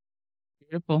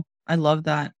Beautiful. I love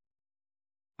that.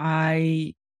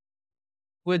 I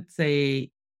would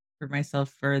say for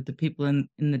myself, for the people in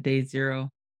the day zero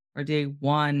or day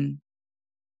one,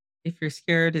 if you're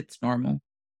scared, it's normal.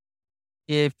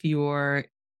 If you're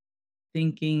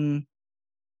thinking,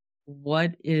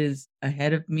 what is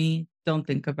ahead of me? Don't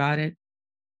think about it.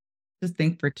 Just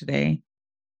think for today.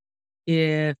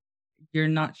 If you're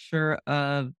not sure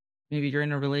of, maybe you're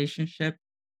in a relationship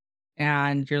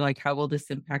and you're like, how will this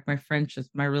impact my friendships,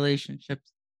 my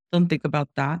relationships? Don't think about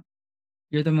that.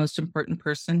 You're the most important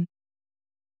person,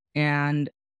 and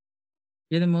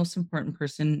you're the most important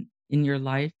person in your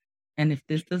life. And if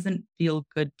this doesn't feel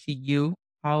good to you,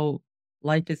 how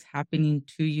life is happening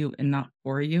to you and not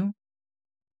for you,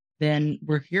 then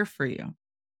we're here for you.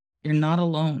 You're not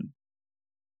alone.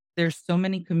 There's so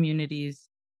many communities.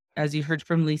 As you heard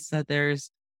from Lisa,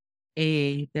 there's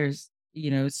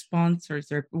sponsors,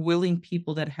 there are willing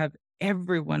people that have,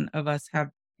 every one of us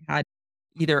have had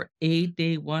either a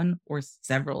day one or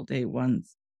several day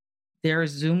ones. There are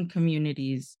Zoom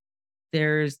communities.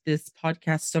 There's this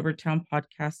podcast,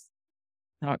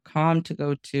 sobertownpodcast.com, to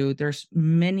go to. There's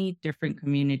many different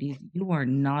communities. You are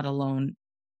not alone.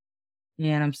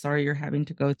 And I'm sorry you're having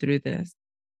to go through this.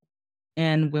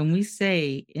 And when we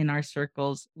say in our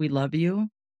circles, we love you,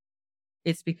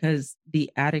 it's because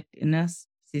the addict in us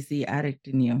sees the addict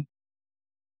in you.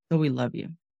 So we love you.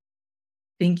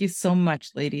 Thank you so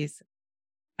much, ladies.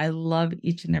 I love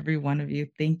each and every one of you.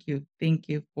 Thank you. Thank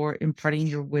you for imparting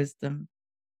your wisdom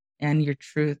and your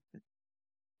truth.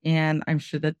 And I'm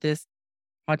sure that this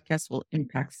podcast will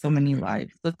impact so many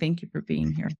lives. So thank you for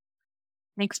being here.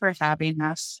 thanks for having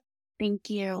us. Thank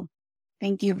you.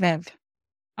 Thank you, Viv.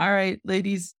 All right,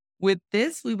 ladies, with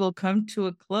this, we will come to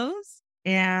a close.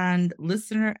 And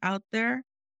listener out there,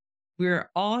 we're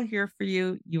all here for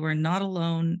you. You are not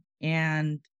alone.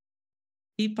 And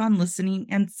keep on listening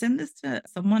and send this to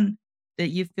someone that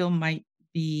you feel might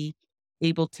be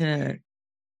able to,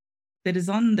 that is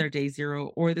on their day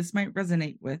zero, or this might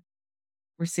resonate with.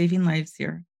 We're saving lives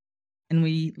here. And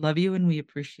we love you and we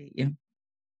appreciate you.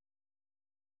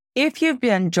 If you've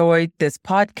enjoyed this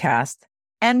podcast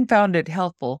and found it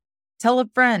helpful, tell a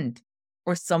friend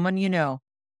or someone you know.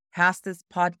 Pass this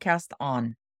podcast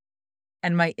on.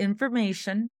 And my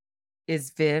information is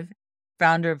Viv,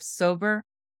 founder of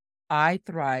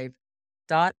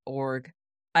SoberIThrive.org.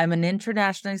 I'm an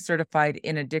internationally certified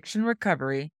in addiction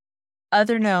recovery,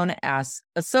 other known as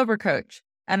a sober coach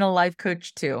and a life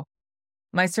coach too.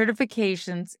 My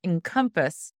certifications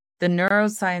encompass the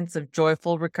neuroscience of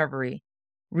joyful recovery,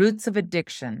 roots of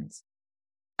addictions,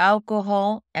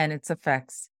 alcohol and its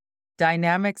effects,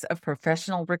 dynamics of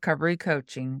professional recovery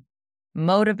coaching,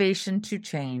 motivation to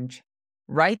change,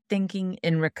 right thinking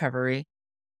in recovery,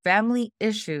 family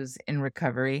issues in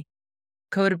recovery,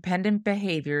 codependent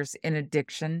behaviors in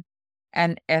addiction,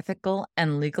 and ethical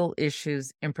and legal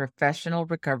issues in professional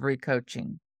recovery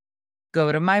coaching.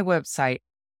 Go to my website,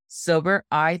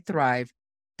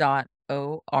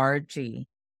 SoberIThrive.org,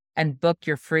 and book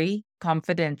your free,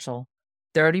 confidential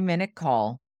 30-minute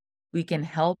call. We can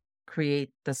help create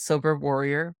the sober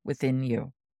warrior within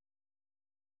you.